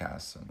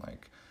podcasts, and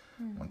like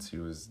wants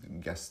you as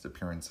guest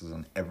appearances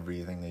on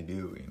everything they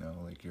do. You know,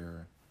 like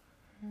you're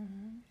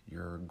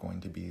going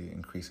to be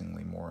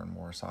increasingly more and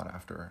more sought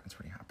after. It's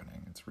really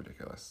happening. It's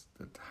ridiculous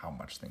that how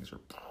much things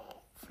are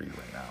for you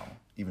right now,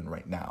 even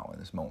right now in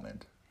this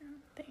moment. Yeah,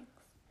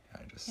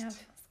 thanks. Yeah, it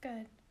feels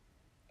good.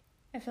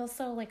 It feels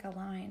so like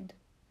aligned.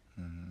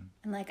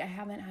 And like I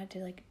haven't had to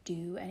like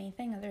do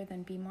anything other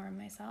than be more of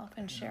myself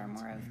and share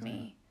more of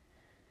me.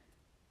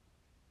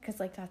 Because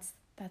like that's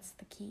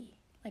the key.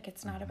 Like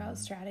it's not about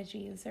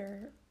strategies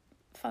or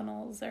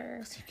funnels or...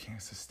 Because you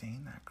can't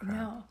sustain that crap.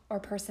 No. Or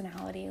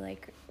personality.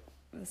 Like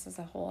this is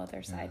a whole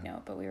other side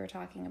note, but we were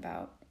talking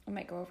about... I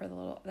might go over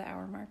the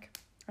hour mark.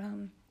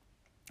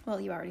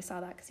 Well, you already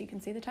saw that because you can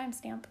see the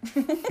timestamp.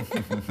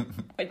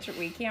 Which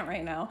we can't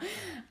right now.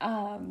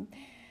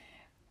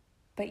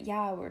 But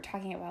yeah, we were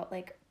talking about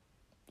like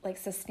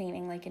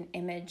sustaining like an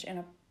image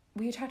and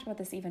we talked about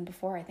this even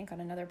before, I think on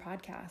another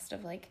podcast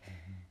of like,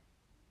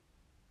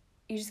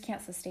 you just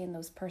can't sustain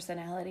those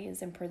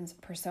personalities and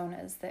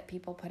personas that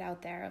people put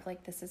out there of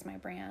like, this is my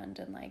brand.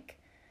 And like,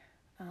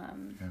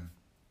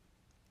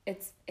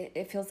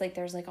 it feels like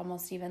there's like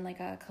almost even like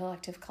a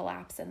collective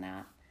collapse in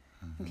that.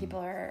 And people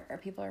are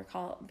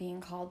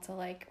being called to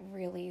like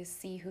really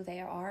see who they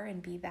are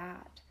and be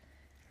that.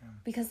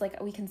 Because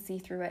like we can see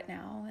through it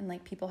now, and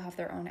like people have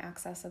their own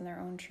access and their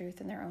own truth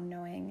and their own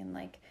knowing, and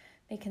like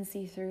they can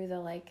see through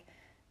the like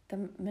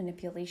the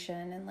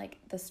manipulation and like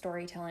the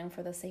storytelling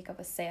for the sake of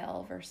a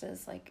sale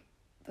versus like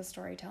the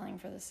storytelling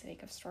for the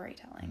sake of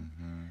storytelling.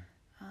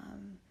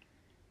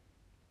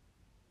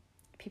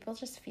 People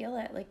just feel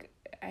it. Like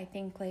I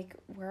think like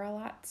we're a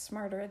lot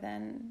smarter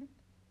than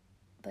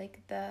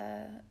like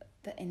the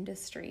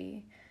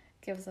industry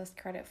gives us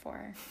credit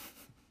for.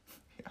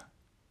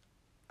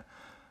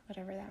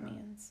 Whatever that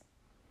means.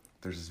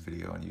 There's this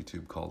video on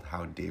YouTube called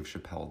How Dave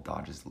Chappelle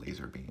Dodges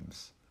Laser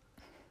Beams.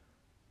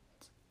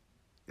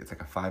 It's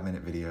like a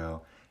 5-minute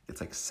video.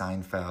 It's like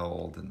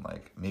Seinfeld and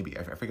like maybe,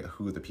 I forget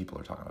who the people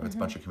are talking about. It's a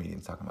bunch of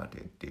comedians talking about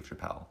Dave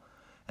Chappelle.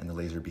 And the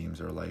laser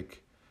beams are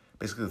like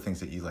basically the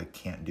things that you like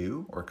can't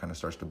do or kind of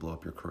starts to blow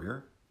up your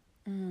career.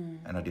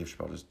 And how Dave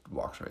Chappelle just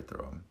walks right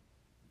through them.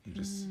 You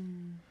just...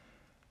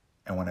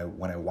 And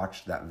when I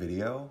watched that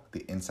video,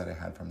 the insight I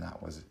had from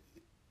that was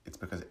it's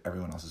because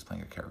everyone else is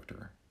playing a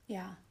character.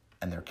 Yeah.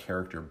 And their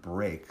character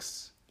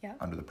breaks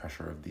under the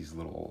pressure of these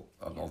all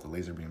the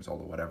laser beams, all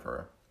the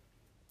whatever.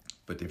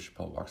 But Dave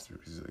Chappelle walks through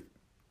because he's like,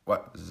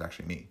 what? This is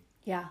actually me.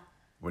 Yeah.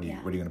 What are you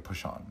going to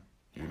push on?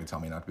 You're going to tell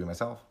me not to be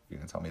myself? You're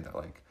going to tell me that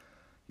like,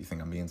 you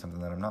think I'm being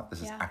something that I'm not?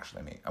 This is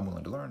actually me. I'm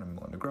willing to learn. I'm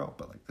willing to grow.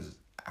 But like, this is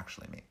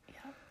actually me.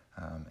 Yeah.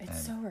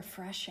 It's so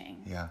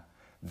refreshing. Yeah.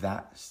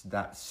 That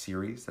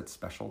series, that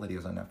special that he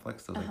has on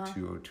Netflix, those like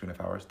 2.5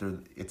 hours,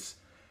 it's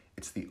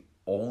the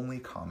only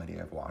comedy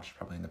I've watched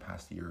probably in the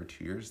past year or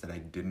 2 years that I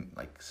didn't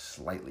like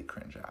slightly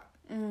cringe at.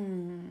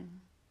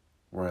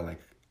 Where I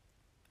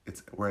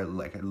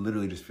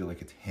literally just feel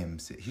like it's him.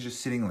 He's just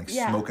sitting like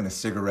smoking a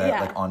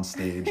cigarette like on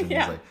stage,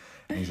 and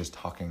he's just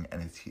talking,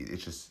 and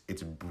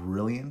it's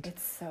brilliant.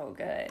 It's so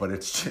good. But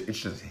it's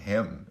just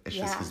him. It's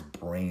just his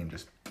brain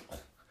just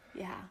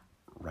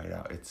right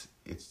out.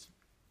 It's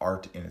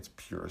art in its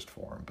purest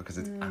form because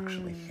it's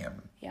actually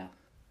him. Yeah.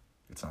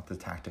 It's not the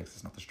tactics,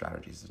 it's not the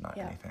strategies, it's not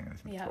anything. I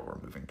think that's what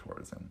we're moving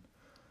towards. And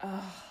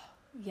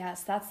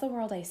yes, that's the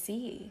world I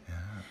see. Yeah.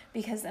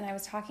 Because, and I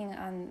was talking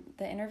on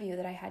the interview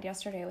that I had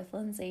yesterday with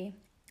Lindsay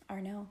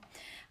Arnault,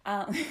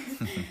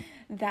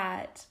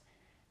 that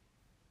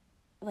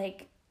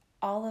like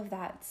all of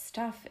that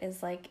stuff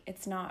is like,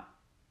 it's not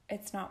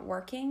it's not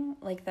working,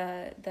 like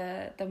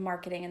the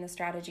marketing and the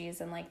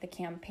strategies and like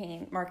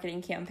the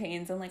marketing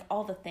campaigns and like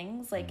all the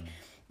things, like,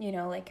 you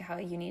know, like how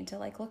you need to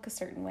like look a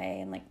certain way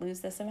and like lose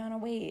this amount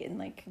of weight and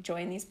like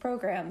join these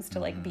programs to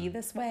like be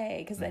this way,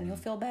 because then you'll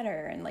feel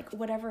better, and like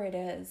whatever it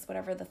is,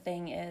 whatever the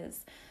thing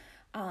is.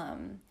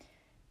 And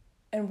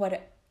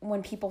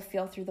when people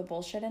feel through the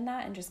bullshit in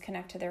that and just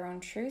connect to their own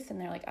truth,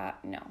 and they're like,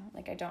 no,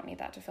 like I don't need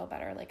that to feel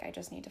better. Like I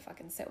just need to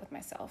fucking sit with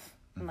myself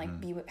and like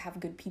have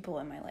good people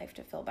in my life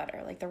to feel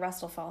better. Like the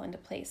rest will fall into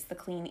place. The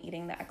clean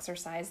eating, the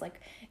exercise,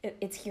 like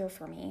it's here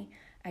for me.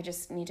 I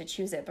just need to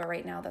choose it. But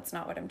right now, that's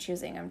not what I'm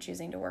choosing. I'm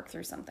choosing to work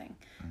through something,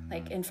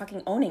 like, and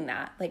fucking owning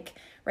that. Like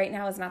right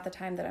now is not the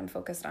time that I'm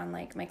focused on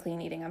like my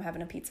clean eating. I'm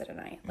having a pizza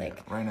tonight.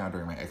 Like right now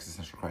during my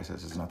existential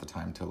crisis is not the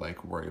time to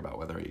like worry about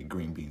whether I eat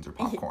green beans or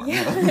popcorn.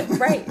 Yeah,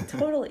 right.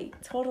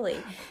 Totally.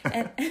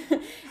 And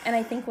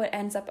I think what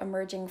ends up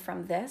emerging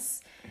from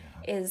this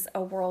is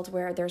a world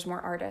where there's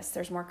more artists,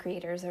 there's more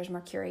creators, there's more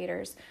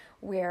curators.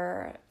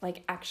 We're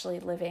like actually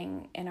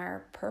living in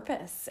our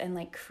purpose and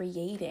like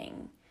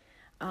creating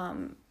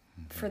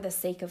for the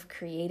sake of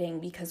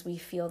creating, because we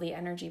feel the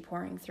energy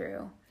pouring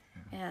through.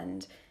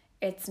 And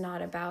it's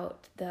not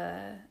about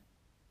the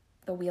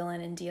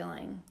wheeling and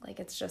dealing. Like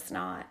it's just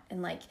not.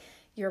 And like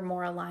you're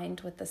more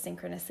aligned with the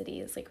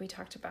synchronicities, like we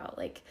talked about,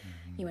 like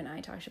you and I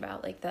talked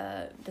about, like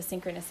the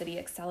synchronicity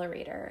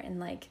accelerator, and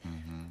like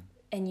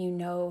and you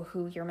know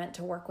who you're meant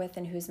to work with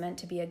and who's meant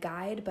to be a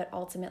guide, but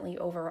ultimately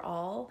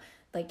overall,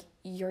 like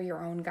you're your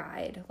own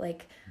guide.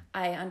 Like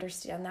I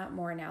understand that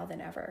more now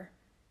than ever.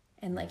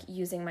 And like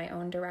using my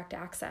own direct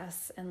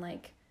access and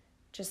like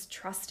just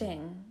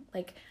trusting,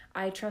 like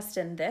I trust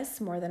in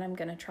this more than I'm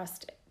going to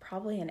trust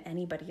probably in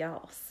anybody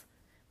else.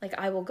 Like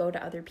I will go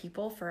to other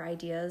people for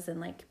ideas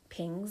and like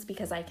pings,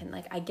 because I can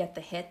like, I get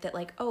the hit that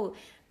like, oh,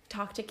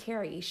 talk to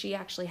Carrie. She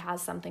actually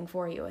has something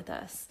for you with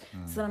this.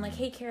 So then I'm like,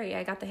 hey, Carrie,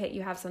 I got the hit.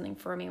 You have something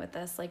for me with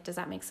this. Like, does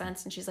that make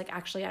sense? And she's like,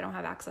 actually, I don't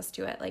have access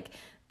to it. Like,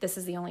 this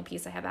is the only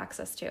piece I have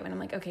access to. And I'm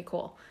like, okay,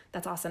 cool.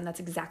 That's awesome. That's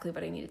exactly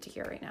what I needed to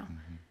hear right now.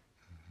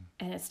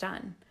 And it's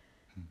done.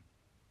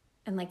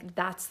 And like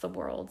that's the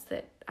world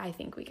that I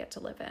think we get to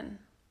live in.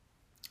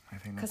 I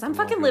think because I'm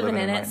fucking living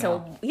in it. Right,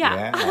 so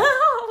yeah.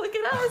 Look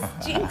at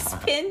us, Jinx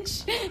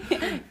pinch.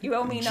 You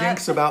owe me nuts.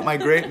 Jinx about my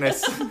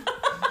greatness.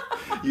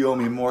 You owe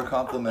me more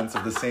compliments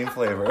of the same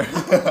flavor.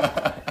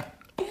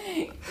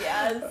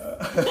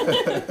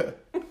 Yes.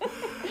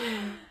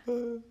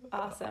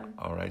 Awesome.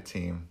 All right,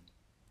 team.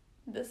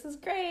 This is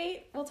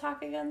great. We'll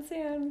talk again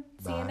soon.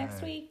 See you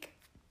next week.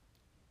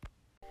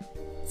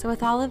 So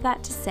with all of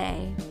that to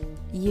say,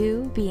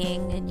 you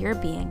being in your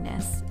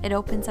beingness, it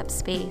opens up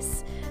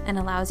space and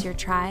allows your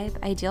tribe,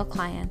 ideal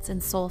clients,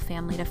 and soul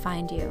family to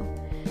find you.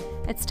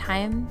 It's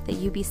time that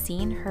you be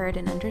seen, heard,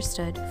 and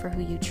understood for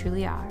who you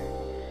truly are.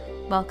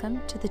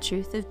 Welcome to the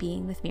Truth of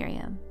Being with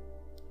Miriam.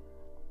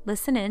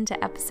 Listen in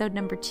to episode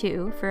number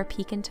 2 for a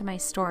peek into my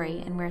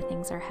story and where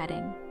things are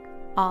heading,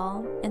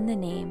 all in the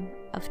name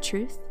of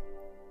truth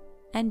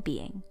and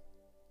being.